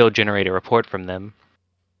still generate a report from them.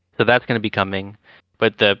 So that's going to be coming.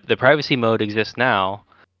 But the privacy mode exists now.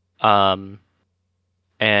 I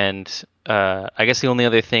guess the only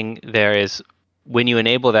other thing there is when you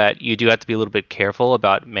enable that, you do have to be a little bit careful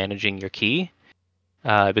about managing your key.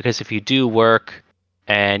 Because if you do work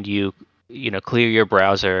and you clear your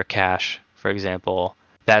browser cache, for example,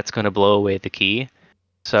 that's going to blow away the key.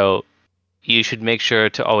 So you should make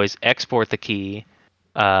sure to always export the key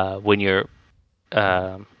when you're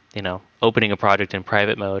opening a project in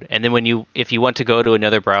private mode. And then if you want to go to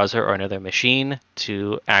another browser or another machine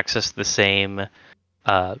to access the same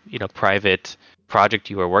private project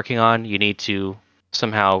you were working on, you need to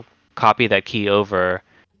somehow copy that key over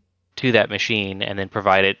to that machine and then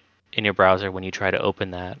provide it in your browser when you try to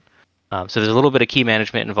open that. So there's a little bit of key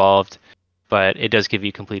management involved, but it does give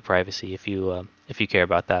you complete privacy if you care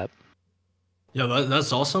about that. Yeah,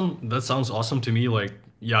 that's awesome. That sounds awesome to me. Like,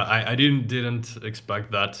 yeah, I didn't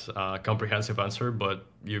expect that comprehensive answer, but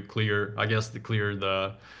you clear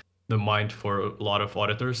the mind for a lot of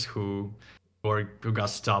auditors who got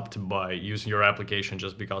stopped by using your application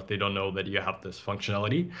just because they don't know that you have this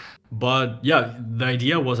functionality. But yeah, the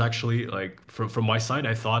idea was actually like from my side,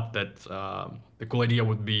 I thought that the cool idea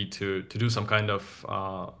would be to do some kind of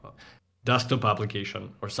desktop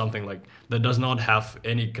application or something like that does not have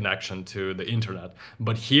any connection to the internet.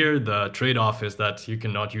 But here the trade-off is that you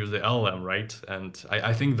cannot use the LLM, right? And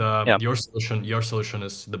I think Yeah. your solution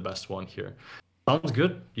is the best one here. Sounds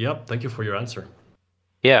good. Yep. Thank you for your answer.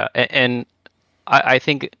 Yeah, and I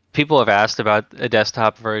think people have asked about a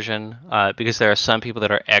desktop version because there are some people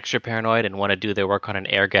that are extra paranoid and want to do their work on an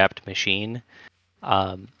air-gapped machine.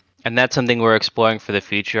 And that's something we're exploring for the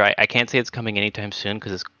future. I can't say it's coming anytime soon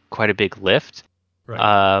because it's quite a big lift.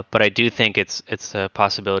 Right. But I do think it's a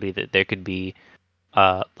possibility that there could be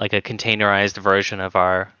like a containerized version of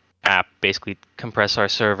our app, basically compress our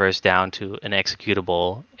servers down to an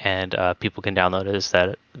executable, and people can download it as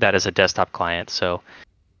that as a desktop client. So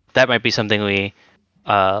that might be something we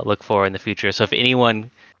look for in the future. So if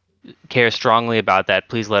anyone cares strongly about that,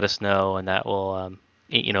 please let us know, and that will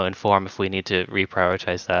inform if we need to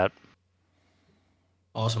reprioritize that.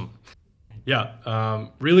 Awesome. Yeah,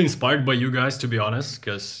 really inspired by you guys, to be honest,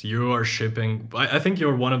 because you are shipping. I think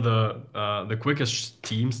you're one of the quickest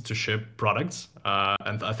teams to ship products,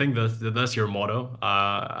 and I think that's your motto.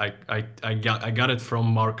 I got it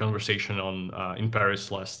from our conversation on in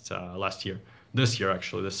Paris last year, this year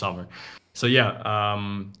actually, this summer. So yeah,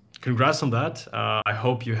 congrats on that. I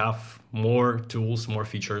hope you have more tools, more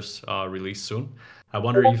features released soon. I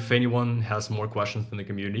wonder if anyone has more questions in the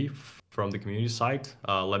community from the community side.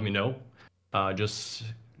 Let me know. Just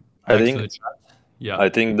I text think in the chat. Yeah. I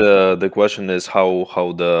think the question is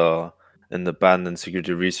how the independent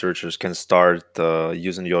security researchers can start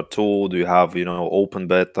using your tool. Do you have open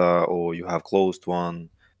beta or you have closed one?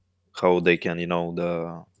 How they can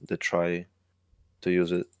the try to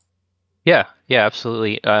use it? Yeah,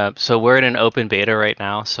 absolutely. So we're in an open beta right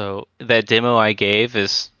now. So that demo I gave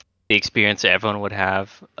is the experience everyone would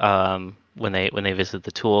have when they visit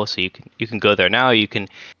the tool. So you can go there now. You can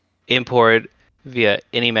import via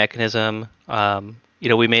any mechanism.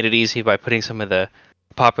 We made it easy by putting some of the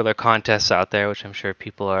popular contests out there, which I'm sure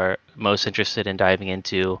people are most interested in diving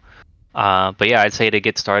into. But yeah, I'd say to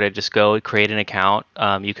get started, just go create an account.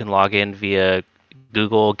 You can log in via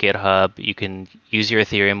Google, GitHub. You can use your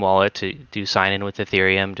Ethereum wallet to do sign in with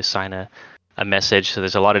Ethereum, to sign a message. So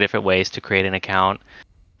there's a lot of different ways to create an account.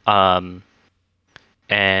 And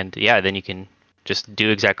yeah, then you can just do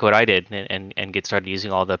exactly what I did and get started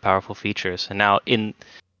using all the powerful features. And now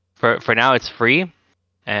for now it's free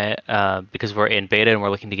because we're in beta and we're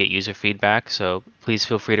looking to get user feedback. So please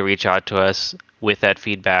feel free to reach out to us with that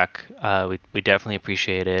feedback. We definitely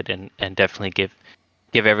appreciate it and definitely give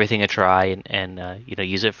everything a try and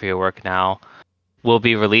use it for your work now. We'll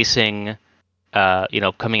be releasing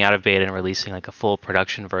coming out of beta and releasing like a full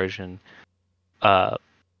production version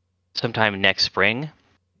sometime next spring.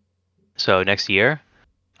 So next year,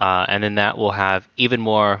 and then that will have even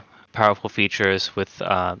more powerful features with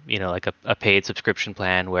like a paid subscription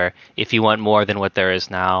plan where if you want more than what there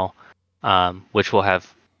is now, which will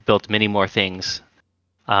have built many more things,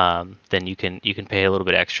 then you can pay a little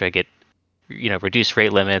bit extra, get reduce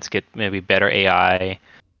rate limits, get maybe better AI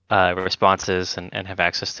responses, and have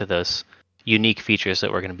access to those unique features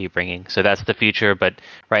that we're going to be bringing. So that's the future, but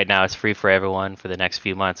right now it's free for everyone for the next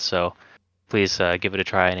few months. So please give it a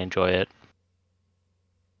try and enjoy it.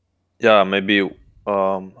 Yeah, maybe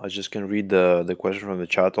I just can read the question from the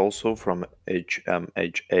chat also from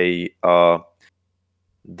HMHA.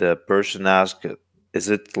 The person asked, is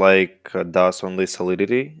it like does only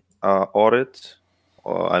Solidity audit?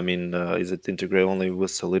 Or is it integrate only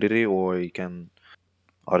with Solidity, or you can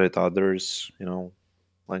audit others,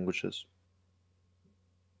 languages?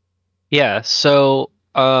 Yeah, so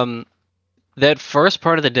that first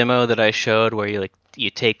part of the demo that I showed where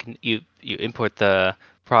you import the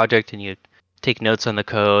project and you take notes on the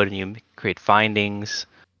code and you create findings,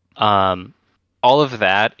 all of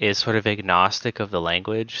that is sort of agnostic of the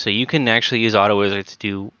language. So you can actually use AuditWizard to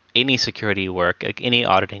do any security work, like any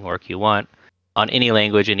auditing work you want on any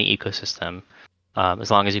language, any ecosystem,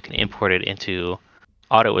 as long as you can import it into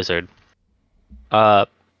AuditWizard.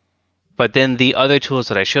 But then the other tools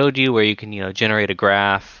that I showed you where you can generate a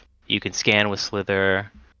graph, you can scan with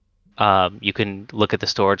Slither, you can look at the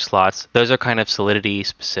storage slots, those are kind of Solidity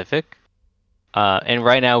specific. And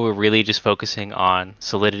right now we're really just focusing on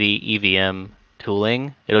Solidity EVM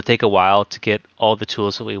tooling. It'll take a while to get all the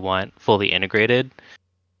tools that we want fully integrated.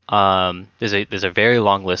 There's a very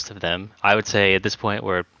long list of them. I would say at this point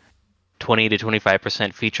we're 20 to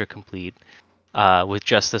 25% feature complete with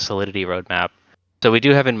just the Solidity roadmap. So we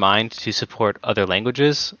do have in mind to support other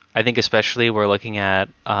languages. I think especially we're looking at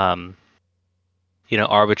Arbitrum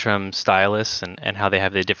stylus and how they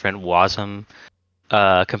have the different WASM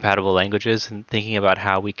compatible languages and thinking about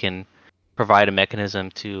how we can provide a mechanism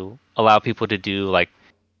to allow people to do like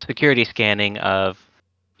security scanning of,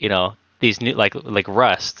 you know, these new like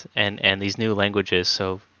Rust and these new languages.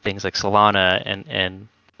 So things like Solana and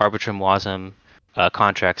Arbitrum Wasm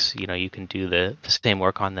contracts, you know, you can do the same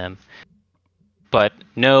work on them. But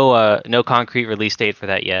no concrete release date for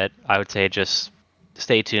that yet. I would say just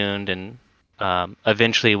stay tuned, and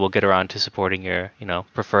eventually we'll get around to supporting your, you know,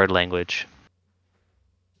 preferred language.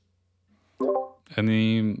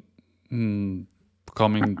 Any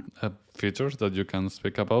coming features that you can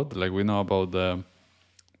speak about? Like we know about the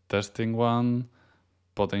testing one,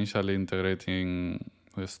 potentially integrating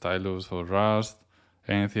with Stylus or Rust.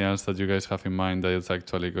 Anything else that you guys have in mind that is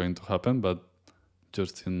actually going to happen, but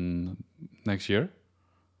just in next year?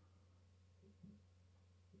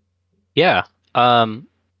 Yeah, I'd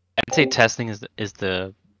say testing is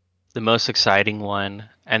the most exciting one,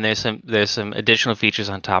 and there's some additional features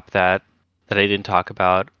on top of that I didn't talk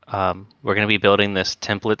about. We're going to be building this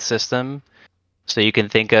template system, so you can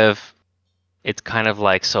think of it's kind of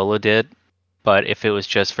like Solo did, but if it was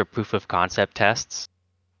just for proof of concept tests.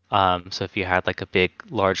 So if you had like a big,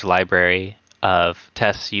 large library of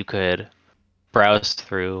tests you could browse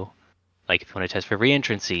through, like if you want to test for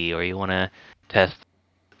reentrancy or you want to test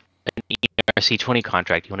an ERC20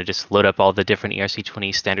 contract, you want to just load up all the different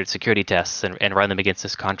ERC20 standard security tests and run them against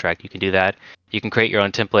this contract, you can do that. You can create your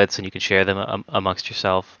own templates and you can share them amongst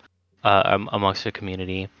yourself, amongst your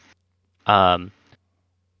community.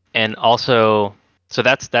 And also, so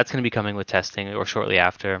that's going to be coming with testing or shortly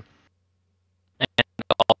after. And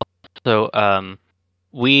also,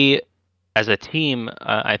 we as a team,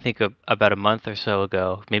 I think about a month or so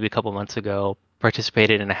ago, maybe a couple months ago,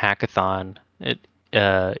 participated in a hackathon at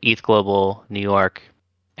ETH Global New York,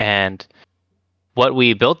 and what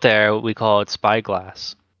we built there, we call it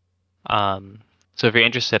Spyglass. So if you're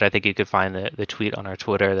interested, I think you could find the tweet on our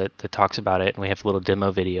Twitter that talks about it, and we have a little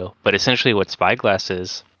demo video. But essentially what Spyglass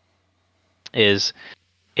is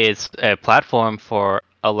it's a platform for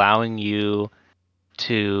allowing you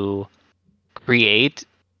to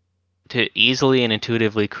easily and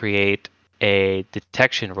intuitively create a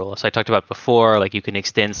detection rule. So I talked about before, like you can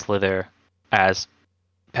extend Slither as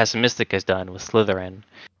Pessimistic has done with Slytherin.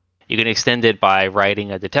 You can extend it by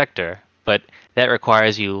writing a detector, but that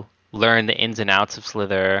requires you learn the ins and outs of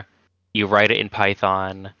Slither. You write it in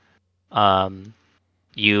Python.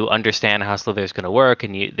 You understand how Slither is going to work,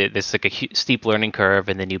 and there's like a steep learning curve,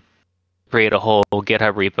 and then you create a whole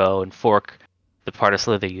GitHub repo and fork the part of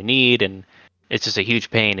Slither you need, and it's just a huge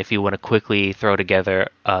pain if you want to quickly throw together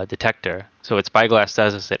a detector. So what Spyglass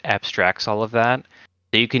does is it abstracts all of that.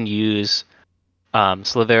 So you can use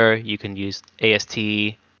Slither, you can use AST,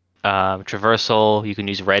 traversal, you can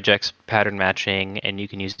use regex pattern matching, and you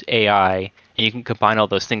can use AI, and you can combine all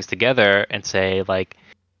those things together and say, like,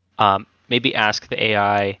 maybe ask the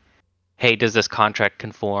AI, hey, does this contract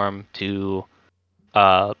conform to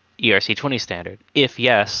ERC20 standard? If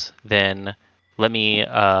yes, then let me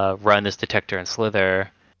run this detector in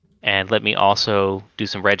Slither, and let me also do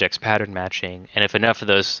some regex pattern matching. And if enough of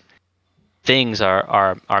those things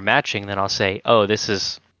are matching, then I'll say, oh,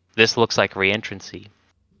 this looks like reentrancy.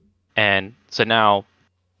 And so now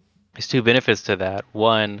there's two benefits to that.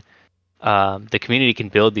 One, the community can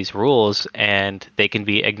build these rules and they can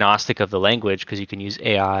be agnostic of the language because you can use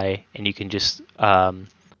AI and you can just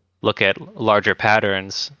look at larger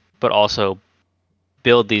patterns, but also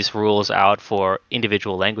build these rules out for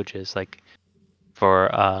individual languages. Like for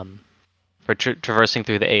traversing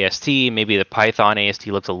through the AST, maybe the Python AST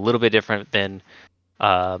looks a little bit different than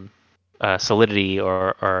Solidity,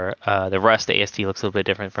 or the Rust AST looks a little bit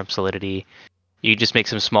different from Solidity. You just make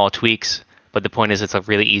some small tweaks, but the point is it's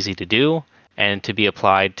really easy to do and to be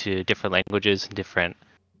applied to different languages and different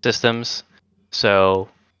systems. So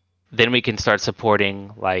then we can start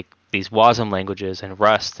supporting like these WASM languages and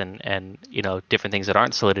Rust and you know, different things that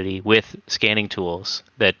aren't Solidity with scanning tools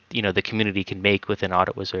that, you know, the community can make within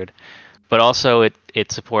AuditWizard. But also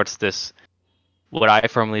it supports this, what I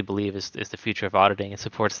firmly believe is the future of auditing. It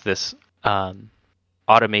supports this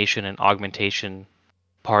automation and augmentation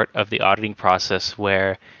part of the auditing process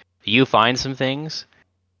where you find some things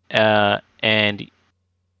and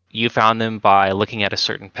you found them by looking at a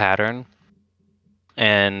certain pattern,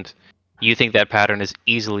 and you think that pattern is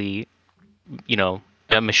easily, you know,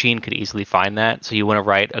 a machine could easily find that. So you want to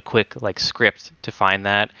write a quick like script to find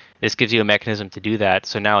that. This gives you a mechanism to do that.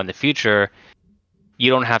 So now in the future,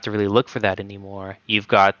 you don't have to really look for that anymore. You've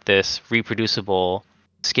got this reproducible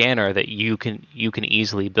scanner that you can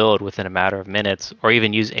easily build within a matter of minutes, or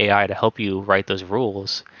even use AI to help you write those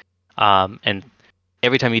rules. And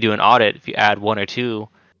every time you do an audit, if you add 1 or 2,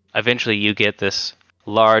 eventually you get this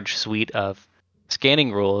large suite of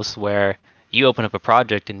scanning rules where you open up a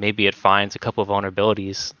project and maybe it finds a couple of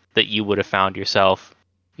vulnerabilities that you would have found yourself,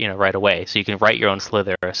 right away. So you can write your own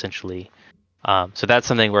slither essentially. So that's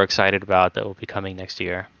something we're excited about that will be coming next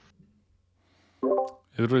year.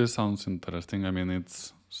 It really sounds interesting. I mean,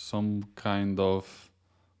 it's some kind of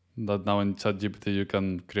that now in ChatGPT you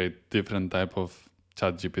can create different type of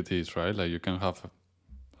ChatGPTs, right? Like you can have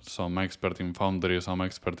some expert in Foundry, some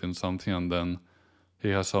expert in something, and then he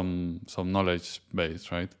has some knowledge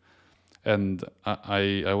base, right? And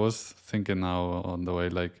I was thinking now on the way,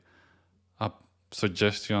 like a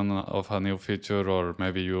suggestion of a new feature, or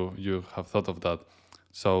maybe you have thought of that.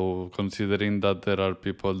 So considering that there are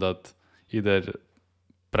people that either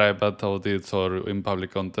private audits or in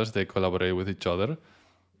public contests, they collaborate with each other.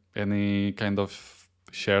 Any kind of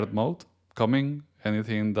shared mode coming?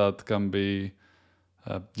 Anything that can be,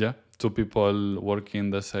 two people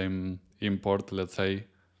working the same import, let's say?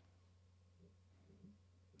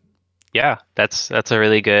 Yeah, that's a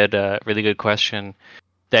really good question.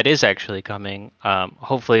 That is actually coming.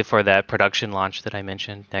 Hopefully for that production launch that I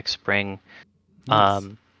mentioned next spring. Nice.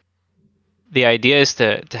 The idea is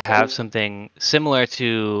to have something similar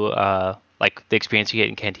to like the experience you get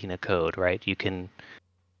in Cantina Code, right? You can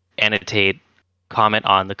annotate, comment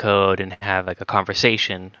on the code, and have like a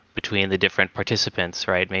conversation between the different participants,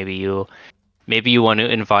 right? Maybe you want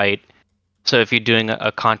to invite. So if you're doing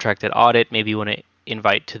a contracted audit, maybe you want to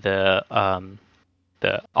invite to the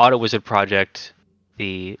AuditWizard project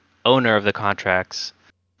the owner of the contracts,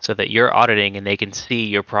 so that you're auditing and they can see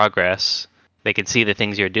your progress. They can see the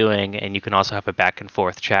things you're doing, and you can also have a back and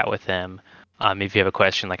forth chat with them. If you have a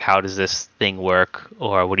question like, how does this thing work?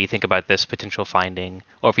 Or what do you think about this potential finding?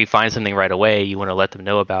 Or if you find something right away, you want to let them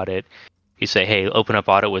know about it. You say, hey, open up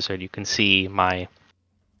AuditWizard. You can see my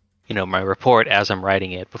report as I'm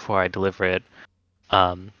writing it before I deliver it.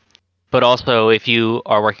 But also, if you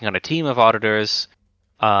are working on a team of auditors,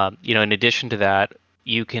 in addition to that,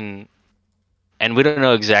 you can, and we don't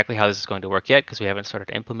know exactly how this is going to work yet because we haven't started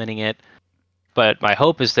implementing it, but my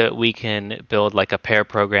hope is that we can build like a pair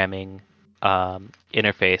programming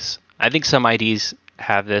interface. I think some IDs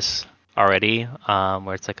have this already,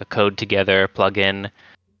 where it's like a code together plugin,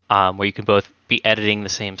 where you can both be editing the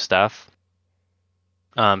same stuff.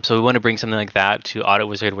 So we want to bring something like that to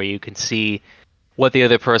AuditWizard, where you can see what the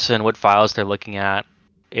other person, what files they're looking at.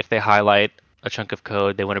 If they highlight a chunk of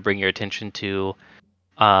code they want to bring your attention to,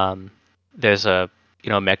 there's a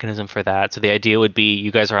mechanism for that. So the idea would be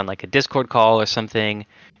you guys are on like a Discord call or something,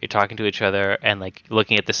 you're talking to each other and like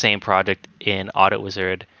looking at the same project in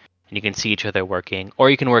AuditWizard, and you can see each other working. Or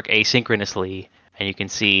you can work asynchronously and you can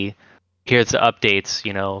see, here's the updates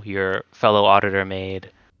your fellow auditor made,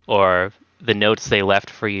 or the notes they left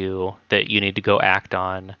for you that you need to go act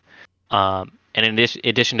on. And in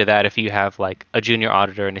addition to that, if you have like a junior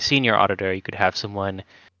auditor and a senior auditor, you could have someone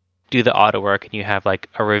do the audit work, and you have like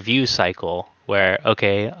a review cycle where,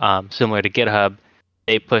 okay, similar to GitHub,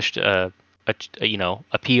 they pushed a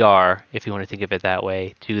PR, if you want to think of it that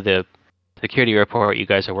way, to the security report you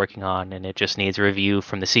guys are working on, and it just needs a review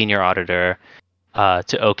from the senior auditor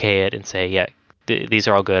to okay it and say, yeah, these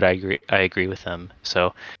are all good. I agree with them.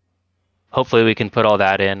 So hopefully we can put all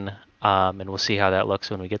that in, and we'll see how that looks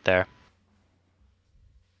when we get there.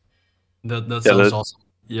 That sounds awesome.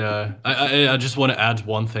 Yeah, I just want to add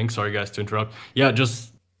one thing. Sorry, guys, to interrupt. Yeah,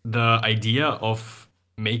 just the idea of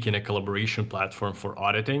making a collaboration platform for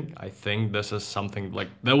auditing. I think this is something like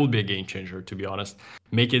that would be a game changer, to be honest.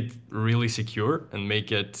 Make it really secure and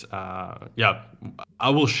make it. Yeah, I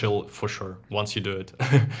will shill for sure once you do it.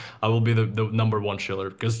 I will be the number one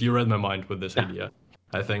shiller because you read my mind with this idea.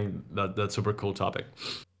 I think that's super cool topic.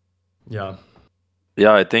 Yeah.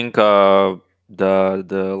 Yeah, I think the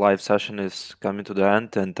live session is coming to the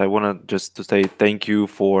end, and I want to just to say thank you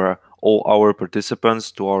for all our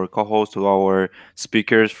participants, to our co-hosts, to our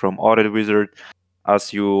speakers from AuditWizard.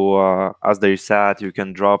 As they said, you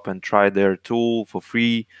can drop and try their tool for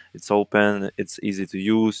free. It's open, it's easy to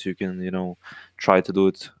use. You can try to do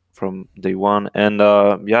it from day one. And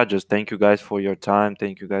just thank you guys for your time.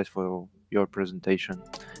 Thank you guys for your presentation,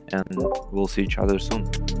 and we'll see each other soon.